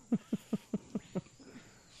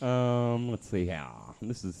 Let's see here.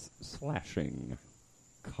 This is slashing.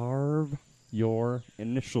 Carve your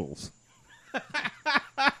initials.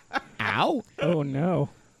 Ow. Oh, no.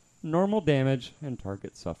 Normal damage, and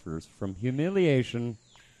target suffers from humiliation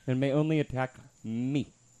and may only attack me.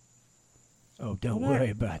 Oh, don't worry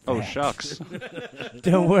about that. Oh, shucks.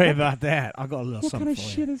 Don't worry about that. I got a little What something kind of for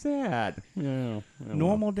shit you. is that? Yeah.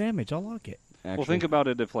 Normal damage. I like it. Well, think about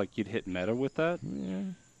it if you'd hit Meta with that. Yeah.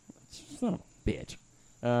 Son of a bitch.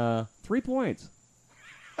 3 points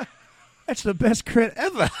That's the best crit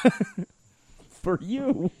ever. for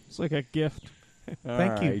you. It's like a gift.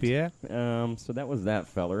 Thank you, Alright. Pierre. So that was that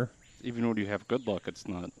feller. Even when you have good luck, it's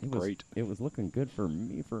not great. It was looking good for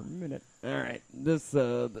me for a minute. All right, this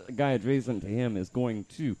the guy adjacent to him is going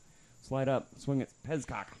to slide up, swing its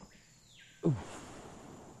Pezcock. Oof.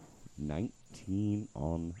 19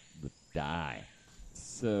 on the die.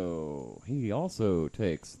 So he also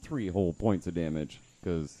takes 3 whole points of damage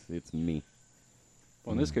because it's me.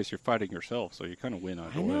 Well, in this case, you're fighting yourself, so you kind of win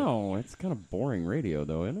either I way. know it's kind of boring radio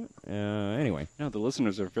though, isn't it? Anyway, No, the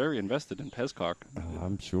listeners are very invested in Pezcock.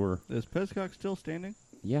 I'm sure. Is Pezcock still standing?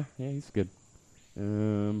 Yeah, he's good.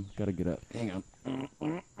 Gotta get up. Hang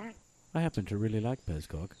on. I happen to really like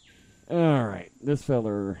Pezcock. All right, this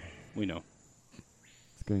feller We know.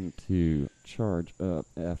 is going to charge up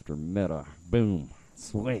after Meta. Boom.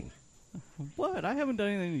 Swing. What? I haven't done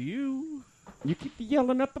anything to you. You keep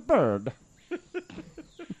yelling at the bird.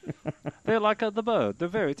 They're like the bird. They're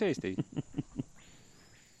very tasty.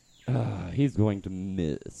 He's going to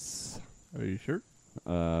miss. Are you sure?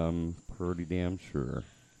 Pretty damn sure.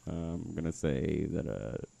 I'm gonna say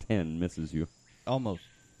that 10 misses you. Almost.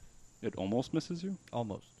 It almost misses you?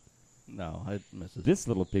 Almost. No, it misses. This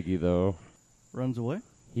little piggy, though, Runs away.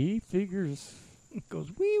 he figures. Goes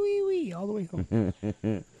wee wee wee all the way home.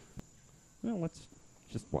 Well, let's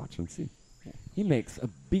just watch and see. He makes a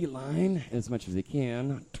beeline as much as he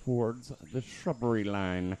can towards the shrubbery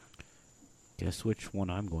line. Guess which one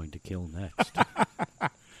I'm going to kill next.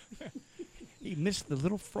 He missed the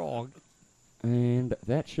little frog. And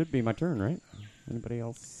that should be my turn, right? Anybody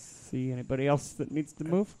else see anybody else that needs to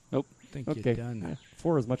move? I think Okay. you're done. Yeah.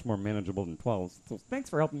 4 is much more manageable than 12. So thanks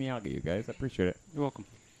for helping me out, you guys. I appreciate it. You're welcome.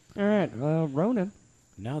 All right, Ronan.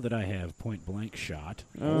 Now that I have point blank shot,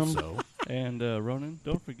 Um, also, And Ronan,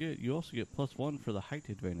 don't forget, you also get +1 for the height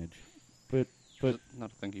advantage. But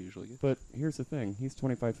Not a thing you usually get. but here's the thing. He's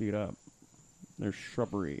 25 feet up. There's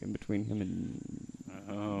shrubbery in between him and...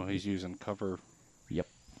 Oh, he's using cover. Yep.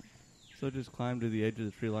 So just climb to the edge of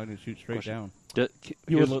the tree line and shoot straight Question. down.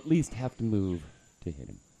 You will at least have to move to hit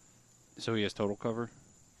him. So he has total cover?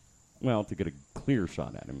 Well, to get a clear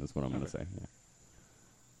shot at him is what I'm going to Okay. say. Yeah.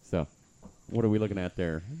 So, what are we looking at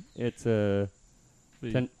there? It's 10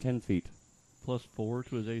 feet. +4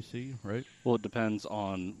 to his AC, right? Well, it depends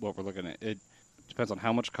on what we're looking at. It depends on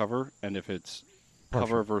how much cover and if it's Partial.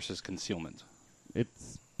 cover versus concealment.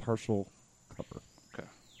 It's partial cover. Okay.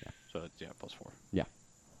 Yeah. So it's, +4. Yeah.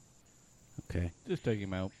 okay. Just take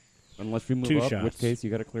him out. Unless we move 2 up, in which shots. case you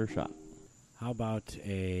got a clear shot. How about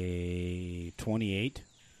a 28?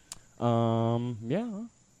 Yeah.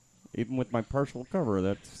 Even with my partial cover,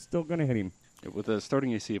 that's still going to hit him. With a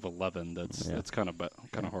starting AC of 11, that's Yeah. kind of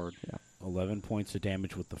hard. Yeah. 11 points of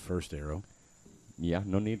damage with the first arrow. Yeah,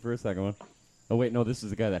 no need for a second one. Oh, wait, no, this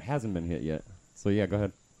is the guy that hasn't been hit yet. So, yeah, go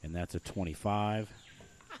ahead. And that's a 25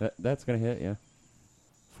 That's going to hit, yeah.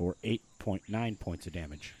 for 8.9 points of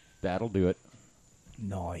damage. That'll do it.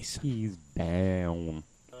 Nice. He's down.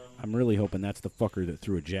 I'm really hoping that's the fucker that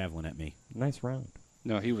threw a javelin at me. Nice round.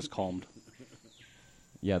 No, he was calmed.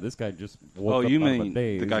 Yeah, this guy just woke Oh, up you out of a mean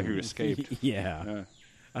daze the guy and- who escaped? Yeah. Yeah.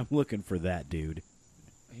 I'm looking for that dude.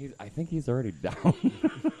 I think he's already down.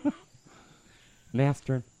 Nath's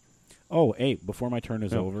turn. Oh, hey, before my turn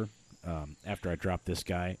is Yeah. over, after I drop this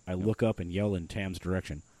guy, I look up and yell in Tam's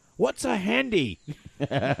direction, "What's a handy?"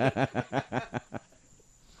 It's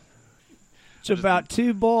about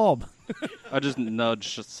 2 bulb. I just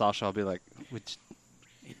nudge Sasha. I'll be like,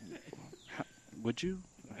 would you?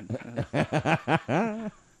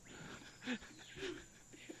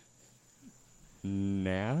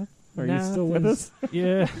 Nath? Are you Nath still with is- us?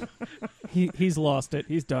 Yeah. He's lost it.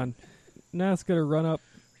 He's done. Nath's going to run up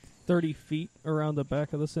 30 feet around the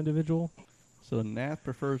back of this individual. So Nath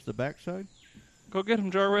prefers the backside. Go get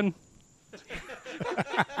him, Jarwin.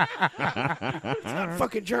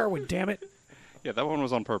 Fucking Jarwin, damn it. Yeah, that one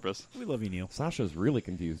was on purpose. We love you, Neil. Sasha's really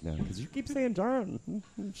confused now because you keep saying Jarwin.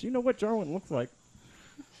 She know what Jarwin looks like.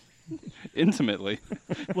 Intimately.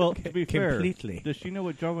 Well, to be fair, Completely. does she know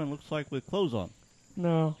what Jarwin looks like with clothes on?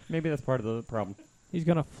 No, maybe that's part of the problem. He's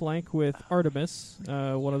going to flank with Artemis,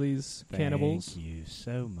 one of these cannibals. Thank you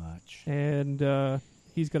so much. And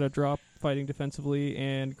he's going to drop fighting defensively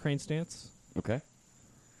and crane stance. Okay.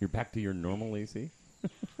 You're back to your normal AC?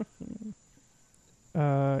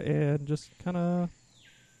 And just kind of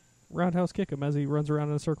roundhouse kick him as he runs around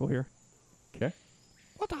in a circle here. Okay.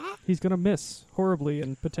 What the? He's going to miss horribly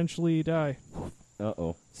and potentially die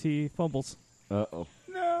Uh-oh. as he fumbles. Uh-oh.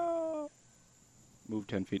 No. Move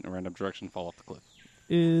 10 feet in a random direction, fall off the cliff.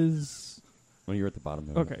 Is Well, you're at the bottom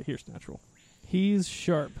of it. okay, here's natural. He's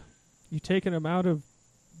sharp. You take an amount of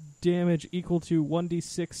damage equal to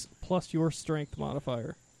 1d6 plus your strength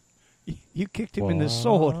modifier. You kicked him in the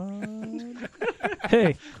sword.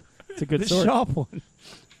 Hey, it's a good The sword. sharp one.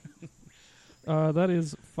 That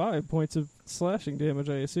is 5 points of slashing damage,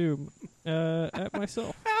 I assume, at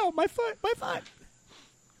myself. Ow, my foot, my foot.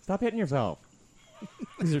 Stop hitting yourself.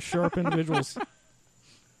 These are sharp individuals.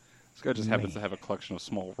 This guy just happens to have a collection of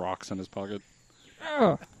small rocks in his pocket.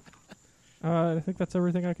 Ah. I think that's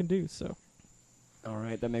everything I can do, so. All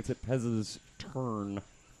right, that makes it Pez's turn.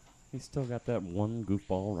 He's still got that one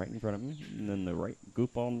goofball right in front of him, and then the right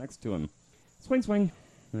goofball next to him. Swing, swing.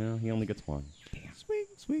 Well, he only gets one. Swing,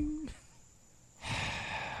 swing.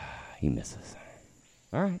 He misses.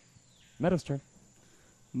 All right. Meadows' turn.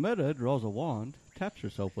 Meta draws a wand, taps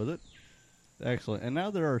herself with it. Excellent. And now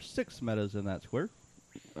there are 6 metas in that square.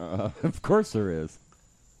 Of course there is.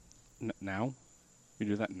 Now? You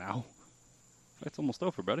do that now? It's almost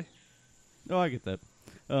over, buddy. Oh, I get that.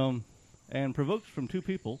 And provokes from 2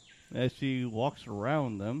 people as she walks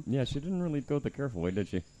around them. Yeah, she didn't really go the careful way, did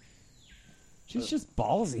she? She's just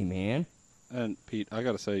ballsy, man. And Pete, I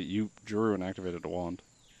gotta say, you drew and activated a wand.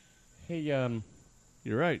 Hey,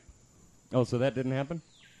 You're right, oh, so that didn't happen?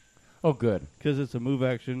 Oh, good. because it's a move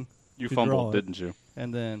action, You To draw fumbled, it. didn't you?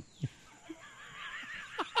 and then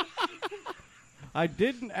I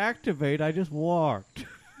didn't activate. I just walked.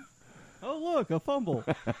 Oh, look, a fumble.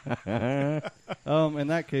 In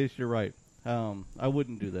that case, you're right. I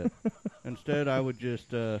wouldn't do that. Instead, I would just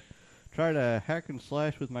try to hack and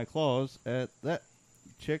slash with my claws at that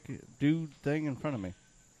chick dude thing in front of me.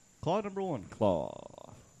 Claw number 1.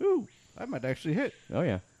 Claw. Ooh, I might actually hit. Oh,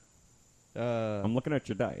 yeah. I'm looking at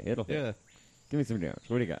your die. It'll hit. Yeah, Give me some damage.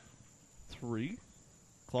 What do you got? 3.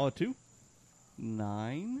 Claw 2.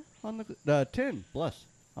 9 on the 10 bless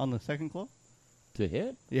on the second claw. To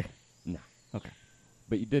hit? Yeah, No. okay.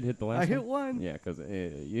 But you did hit the last I one? hit 1. Yeah, because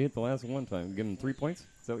you hit the last one time. Give him 3 points?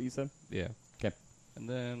 Is that what you said? Yeah. 'Kay. And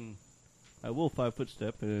then I will 5-foot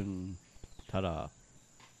step and ta-da.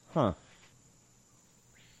 Huh.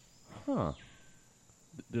 Huh.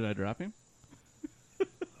 Did I drop him?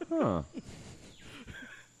 Huh.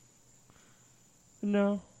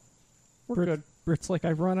 No. We're Brit- good. It's like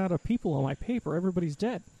I've run out of people on my paper. Everybody's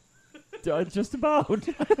dead. Just about.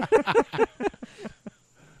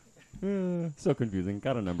 So confusing.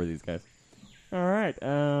 Got to number these guys. All right.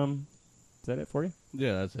 Is that it for you?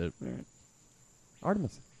 Yeah, that's it. All right.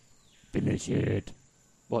 Artemis. Finish it.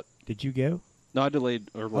 Did you go? No, I delayed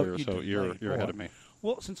earlier, you so you're delayed. ahead of me.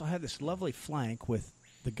 Well, since I have this lovely flank with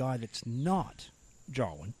the guy that's not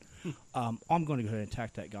Jarwin, I'm going to go ahead and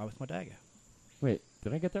attack that guy with my dagger. Wait,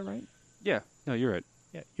 did I get that right? Yeah, no, you're right.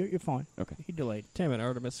 Yeah, you're fine. Okay. He delayed. Damn it,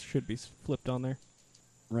 Artemis should be flipped on there.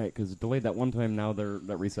 Right, because it delayed that one time. Now that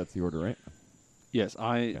resets the order, right? Yes,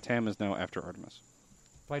 Tam is now after Artemis.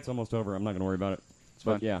 Fight's almost over. I'm not going to worry about it. It's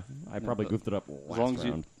But fine. yeah, I probably but goofed it up As long as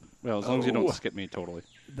round. well, as long as you Oh. don't skip me totally.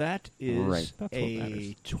 That is Right. That's what a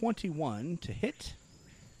matters. 21 to hit,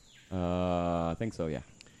 I think so, yeah.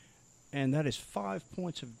 and that is 5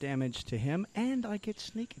 points of damage to him, and I get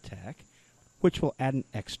sneak attack, which will add an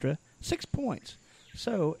extra 6 points.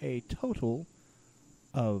 So a total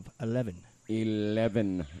of 11.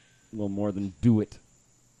 11. A little more than do it.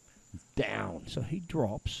 He's down. So he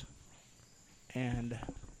drops, and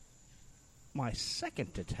my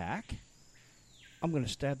second attack, I'm going to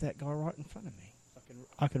stab that guy right in front of me.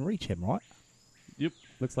 I can reach him, right? Yep.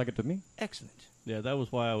 Looks like it to me. Excellent. Yeah, that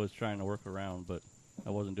was why I was trying to work around, but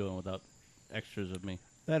I wasn't doing it without extras of me.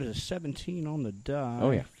 That is a 17 on the die.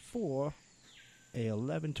 Oh, yeah. For a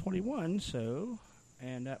 11-21, so,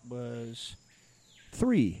 and that was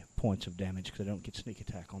 3 points of damage because I don't get sneak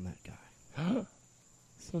attack on that guy.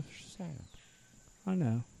 So sad. I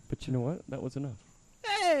know. But you know what? That was enough.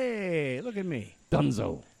 Hey, look at me.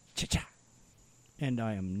 Dunzo. Cha-cha. And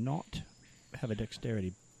I am not have a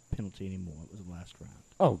dexterity penalty anymore. It was the last round.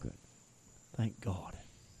 Oh, good. Thank God.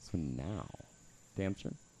 So now, damn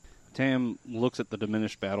turn. Tam looks at the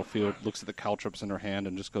diminished battlefield, looks at the caltrops in her hand,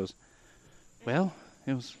 and just goes, "Well,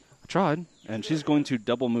 I tried." And she's going to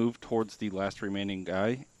double move towards the last remaining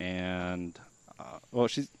guy, and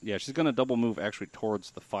she's going to double move actually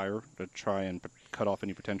towards the fire to try and cut off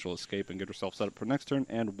any potential escape and get herself set up for next turn.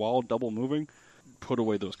 And while double moving, put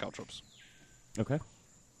away those caltrops. Okay.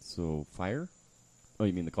 So, fire? Oh,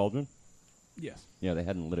 you mean the cauldron? Yes. Yeah, they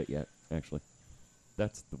hadn't lit it yet, actually.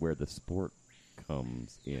 That's where the sport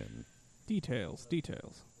comes in. Details.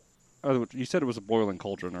 You said it was a boiling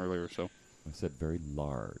cauldron earlier, so I said very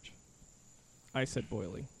large. I said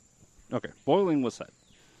boiling. okay, boiling was said.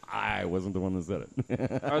 I wasn't the one that said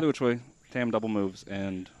it. Either which way, Tam double moves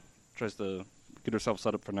and tries to get herself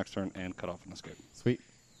set up for next turn and cut off an escape. Sweet.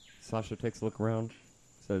 Sasha takes a look around,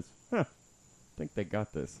 says, I think they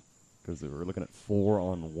got this. Because they were looking at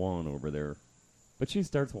 4-on-1 over there. But she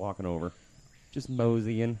starts walking over, just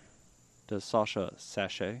moseying. Does Sasha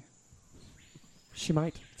sashay? She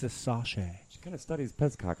might. It's a sachet. She kind of studies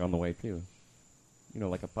Pezcock on the way, too. You know,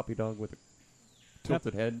 like a puppy dog with a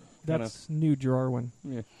tilted head. Kinda. That's New Jarwin.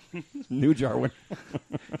 Yeah. New Jarwin.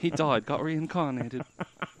 He died, got reincarnated.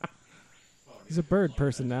 He's a bird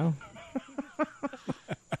person now.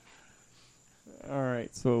 All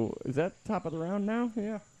right, so is that top of the round now?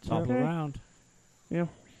 Yeah. Top of the Okay. round. Yeah,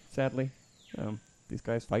 sadly. These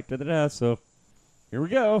guys fight to the death, so here we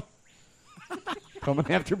go. Coming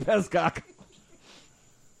after Pezcock.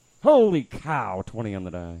 Holy cow, 20 on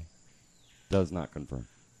the die. Does not confirm.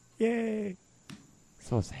 Yay.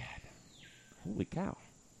 So sad. Holy cow.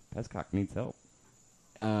 Pezcock needs help.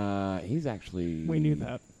 He's actually. We knew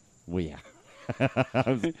that. Well, yeah.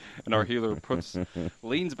 And our healer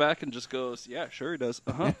leans back and just goes, "Yeah, sure he does.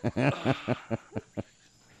 Uh-huh."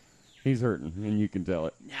 He's hurting, and you can tell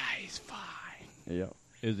it. Yeah, he's fine. Yep.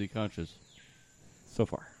 Is he conscious? So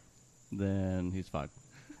far. Then he's fine.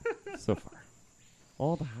 So far.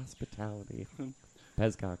 All the hospitality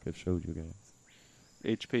Pezcock has showed you guys.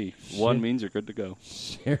 HP. Shit. 1 means you're good to go.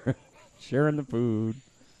 Sharing the food.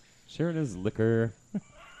 Sharing his liquor.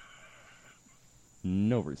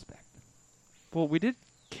 No respect. Well, we did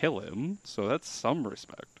kill him, so that's some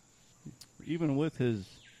respect. Even with his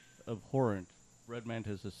abhorrent Red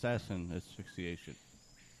Mantis assassin asphyxiation.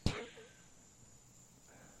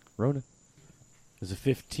 Rona. Does a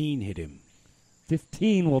 15 hit him?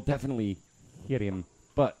 15 will definitely hit him,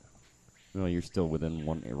 but well, you're still within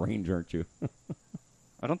one range, aren't you?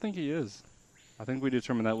 I don't think he is. I think we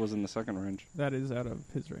determined that was in the second range. That is out of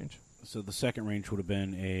his range. So the second range would have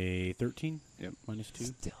been a 13? Yep. Minus 2?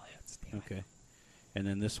 Still hits. Damn it. Okay. And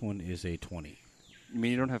then this one is a 20. You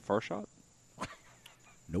mean you don't have far shot?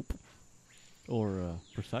 Nope. Or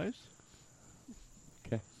precise?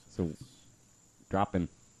 Okay, so drop him.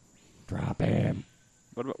 Drop him.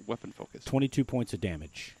 What about weapon focus? 22 points of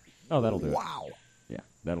damage. Oh, that'll do Wow. it. Yeah,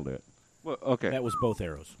 that'll do it. Well, okay. That was both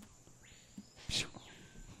arrows.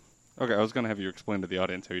 Okay, I was going to have you explain to the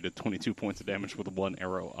audience how you did 22 points of damage with 1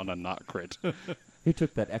 arrow on a not crit. He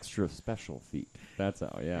took that extra special feat. That's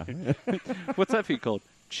how, yeah. What's that feat called?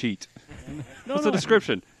 Cheat. What's the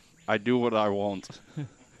description? I do what I want.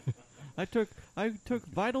 I took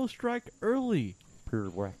Vital Strike early.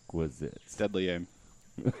 Prerequisites. Deadly aim.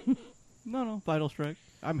 No, Vital Strike.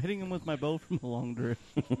 I'm hitting him with my bow from a long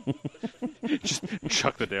distance. Just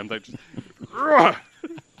chuck the damn thing. Just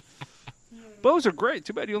bows are great.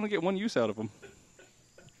 Too bad you only get 1 use out of them.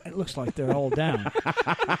 It looks like they're all down.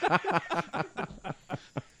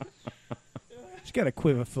 He's got a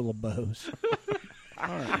quiver full of bows.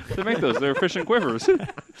 They make those. They're efficient quivers.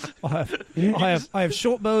 I have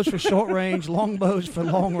short bows for short range, long bows for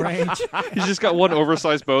long range. He's just got 1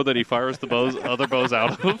 oversized bow that he fires the other bows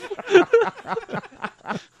out of.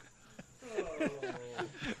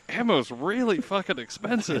 Ammo's really fucking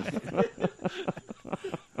expensive.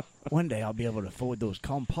 One day I'll be able to afford those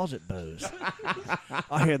composite bows.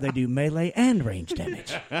 I hear they do melee and range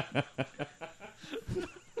damage.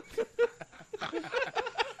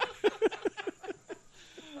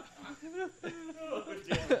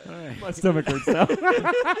 My stomach hurts now.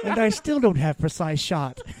 And I still don't have precise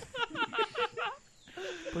shot.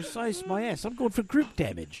 Precise my ass. I'm going for group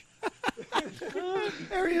damage.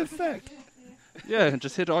 Area effect. Yeah, and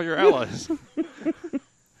just hit all your allies.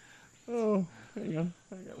 Oh, hang on.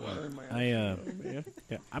 I got water in my eyes.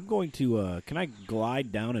 Yeah, I'm going to. Can I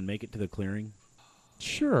glide down and make it to the clearing?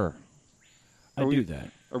 Sure. I Are we- do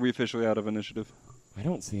that. Are we officially out of initiative? I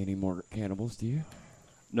don't see any more cannibals, do you?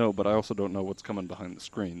 No, but I also don't know what's coming behind the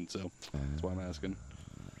screen, so that's why I'm asking.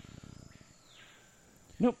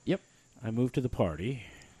 Nope. Yep. I move to the party.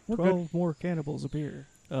 We're 12 more cannibals appear.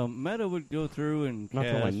 Meta would go through and Not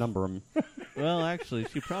cast... till I number them. Well, actually,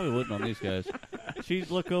 she probably wouldn't on these guys. She'd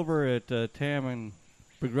look over at Tam and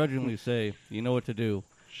begrudgingly say, "You know what to do."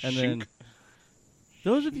 And then,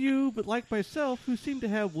 those of you, but like myself, who seem to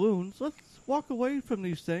have wounds, let's walk away from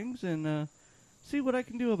these things and see what I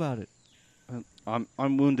can do about it.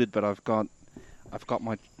 I'm wounded, but I've got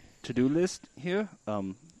my to-do list here.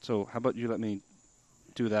 So how about you let me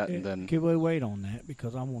do that and then Can we wait on that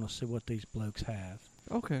because I want to see what these blokes have.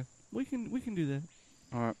 Okay, we can do that.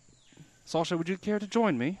 all right. Sasha, would you care to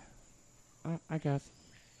join me? I guess.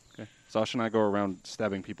 Okay. Sasha and I go around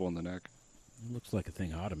stabbing people in the neck. Looks like a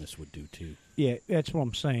thing Artemis would do too. Yeah, that's what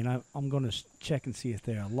I'm saying. I'm going to check and see if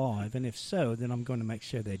they're alive, and if so, then I'm going to make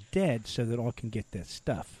sure they're dead so that I can get their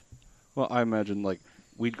stuff. Well, I imagine like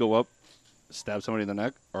we'd go up, stab somebody in the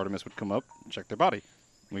neck. Artemis would come up, check their body.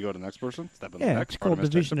 We go to the next person, stab them in the Yeah, neck. it's called Artemis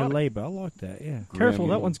checks division their of body. labor. I like that, yeah. Careful, Grim.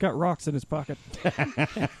 that one's got rocks in his pocket.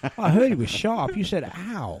 I heard he was sharp. You said,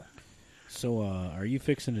 ow. So, are you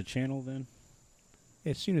fixing the channel then?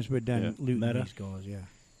 As soon as we're done Yeah. looting Meta. these guys, yeah.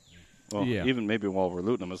 Well, Yeah. even maybe while we're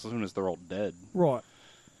looting them, as soon as they're all dead. Right.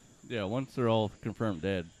 Yeah, once they're all confirmed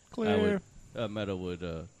dead, Clear. Meta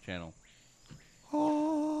would channel.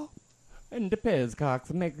 Oh. And the Pezcock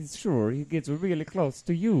makes sure he gets really close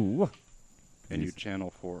to you. And you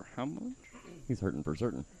channel for how much? He's hurting for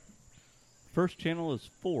certain. First channel is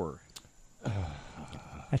 4.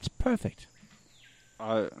 That's perfect.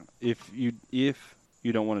 If you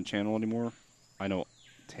don't want to channel anymore, I know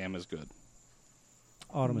Tam is good.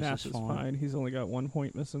 Artemis Nash is is fine. He's only got 1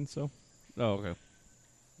 point missing, so Oh, okay.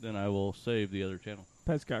 Then I will save the other channel.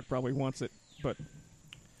 Pezcock probably wants it, but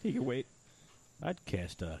He can wait. I'd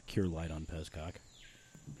cast Cure Light on Pezcock.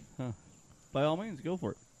 By all means, go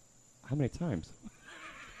for it. How many times?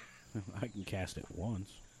 I can cast it once.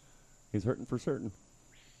 He's hurting for certain.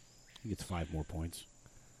 He gets 5 more points.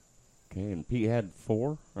 Okay, and Pete had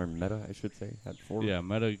 4, or Meta, I should say, had 4. Yeah,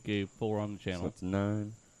 Meta gave 4 on the So channel. it's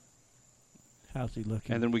 9. How's he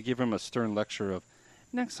looking? And then we give him a stern lecture of,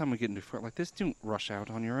 next time we get into a fight like this, don't rush out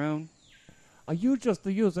on your own. Are you just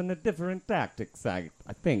using a different tactics, I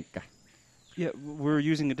think? Yeah, we're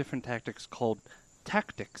using a different tactics called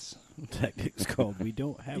tactics. Tactics called we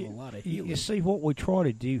don't have a lot of You healing. see, what we try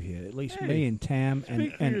to do here, at least Hey, me and Tam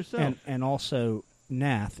speak for yourself. and also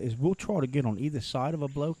Nath, is we'll try to get on either side of a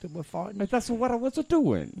bloke that we're fighting. That's what I was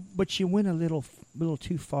doing. But you went a little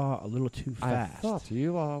too far, a little too fast. I thought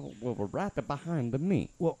you were right behind me.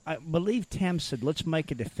 Well, I believe Tam said, let's make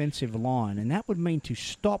a defensive line, and that would mean to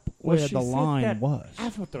stop Well, where she the said line that was.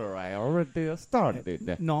 After I already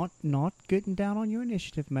started. Not getting down on your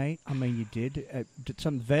initiative, mate. I mean, you did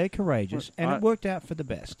something very courageous, Well, and I- it worked out for the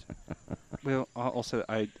best. Well, also,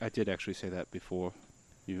 I did actually say that before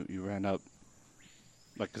you ran up.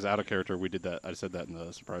 Like, because out of character, we did that. I said that in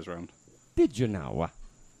the surprise round. Did you now?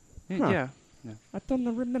 Huh. Yeah. I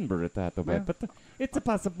don't remember it that way, Yeah. but it's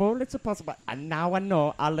possible. And now I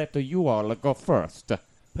know I'll let you all go first.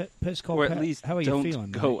 Pesco, Or at least how are you don't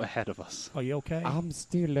feeling? go mate? ahead of us. Are you okay? I'm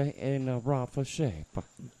still in a rough shape.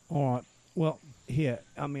 All right. Well, here,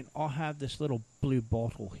 I mean, I have this little blue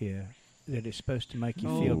bottle here that is supposed to make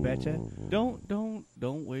you feel better.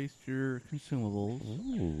 Don't waste your consumables.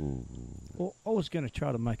 Ooh. Well, I was going to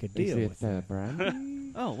try to make a Is deal it with you.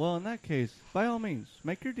 brandy? Oh, well, in that case, by all means,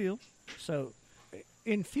 make your deal. So,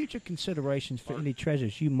 in future considerations for any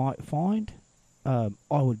treasures you might find, I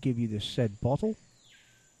would give you this said bottle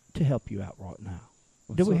to help you out right now.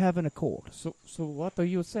 Do we have an accord? So what are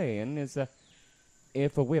you saying is,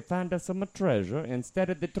 if we find us some treasure, instead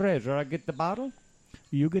of the treasure, I get the bottle?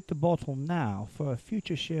 You get the bottle now for a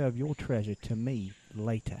future share of your treasure to me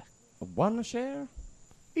later. 1 share?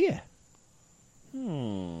 Yeah,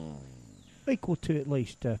 Hmm. equal to at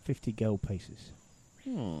least 50 gold pieces.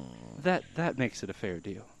 That makes it a fair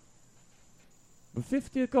deal.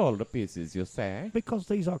 50 gold pieces, you say? Because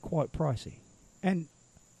these are quite pricey. And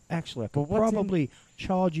actually, I But could what's in- probably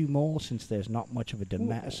charge you more since there's not much of a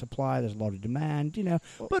Well- supply. There's a lot of demand, you know.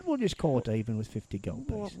 But we'll just call it even with 50 gold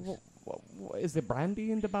pieces. Is there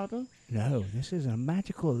brandy in the bottle? No, this is a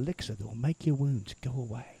magical elixir that will make your wounds go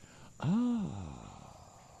away.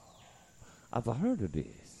 I've heard of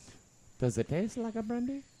this. Does it taste like a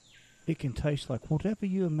brandy? It can taste like whatever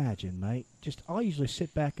you imagine, mate. Just I usually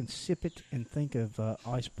sit back and sip it and think of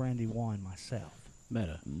ice brandy wine myself.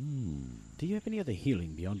 Meta, do you have any other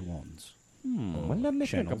healing beyond wands? Well, let me think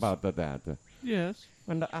channels. about that. Yes.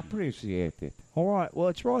 And I appreciate it. All right, well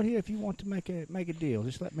it's right here. If you want to make a deal,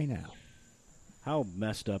 just let me know. How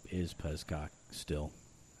messed up is Pezcock still?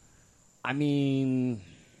 I mean,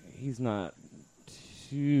 he's not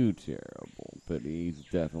too terrible, but he's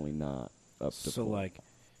definitely not up to So, full. like,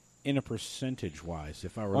 in a percentage wise,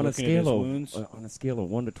 if I were on a looking at his scale wounds, of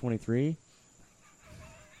 1 to 23,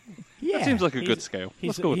 Yeah, That seems like a He's- good scale. he's-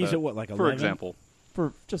 Let's go with he's that. at what, like For 11? example.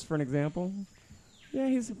 for an example, yeah,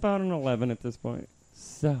 he's about an 11 at this point.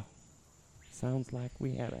 So, sounds like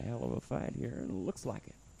we had a hell of a fight here, and it looks like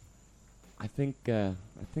it. I think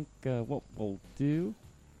what we'll do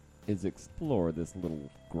is explore this little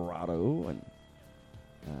grotto and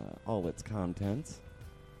all its contents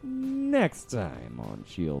next time on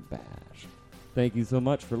Shield Bash. Thank you so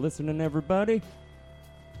much for listening, everybody.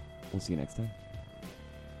 We'll see you next time.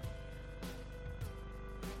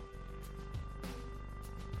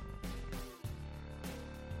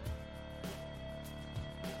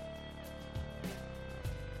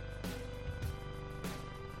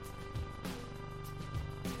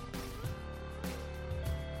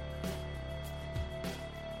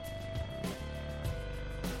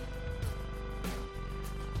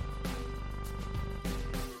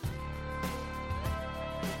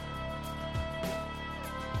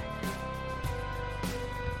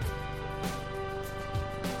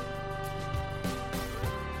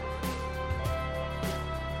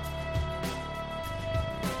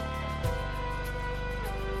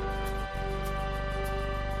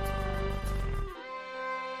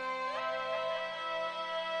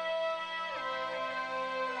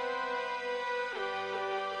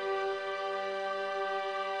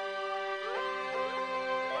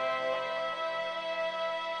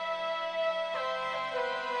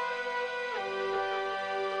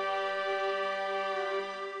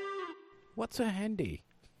 what's a handy?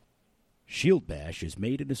 Shield Bash is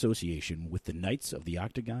made in association with the Knights of the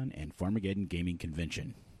Octagon and Farmageddon Gaming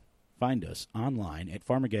Convention. Find us online at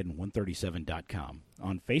Farmageddon137.com,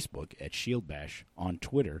 on Facebook at Shield Bash, on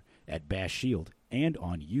Twitter at Bash Shield, and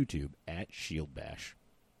on YouTube at Shield Bash.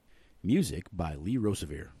 Music by Lee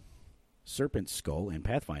Rosevere. Serpent's Skull and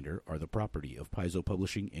Pathfinder are the property of Paizo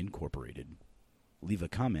Publishing Incorporated. Leave a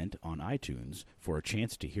comment on iTunes for a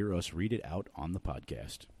chance to hear us read it out on the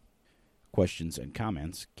podcast. Questions and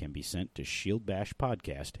comments can be sent to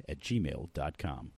shieldbashpodcast@gmail.com.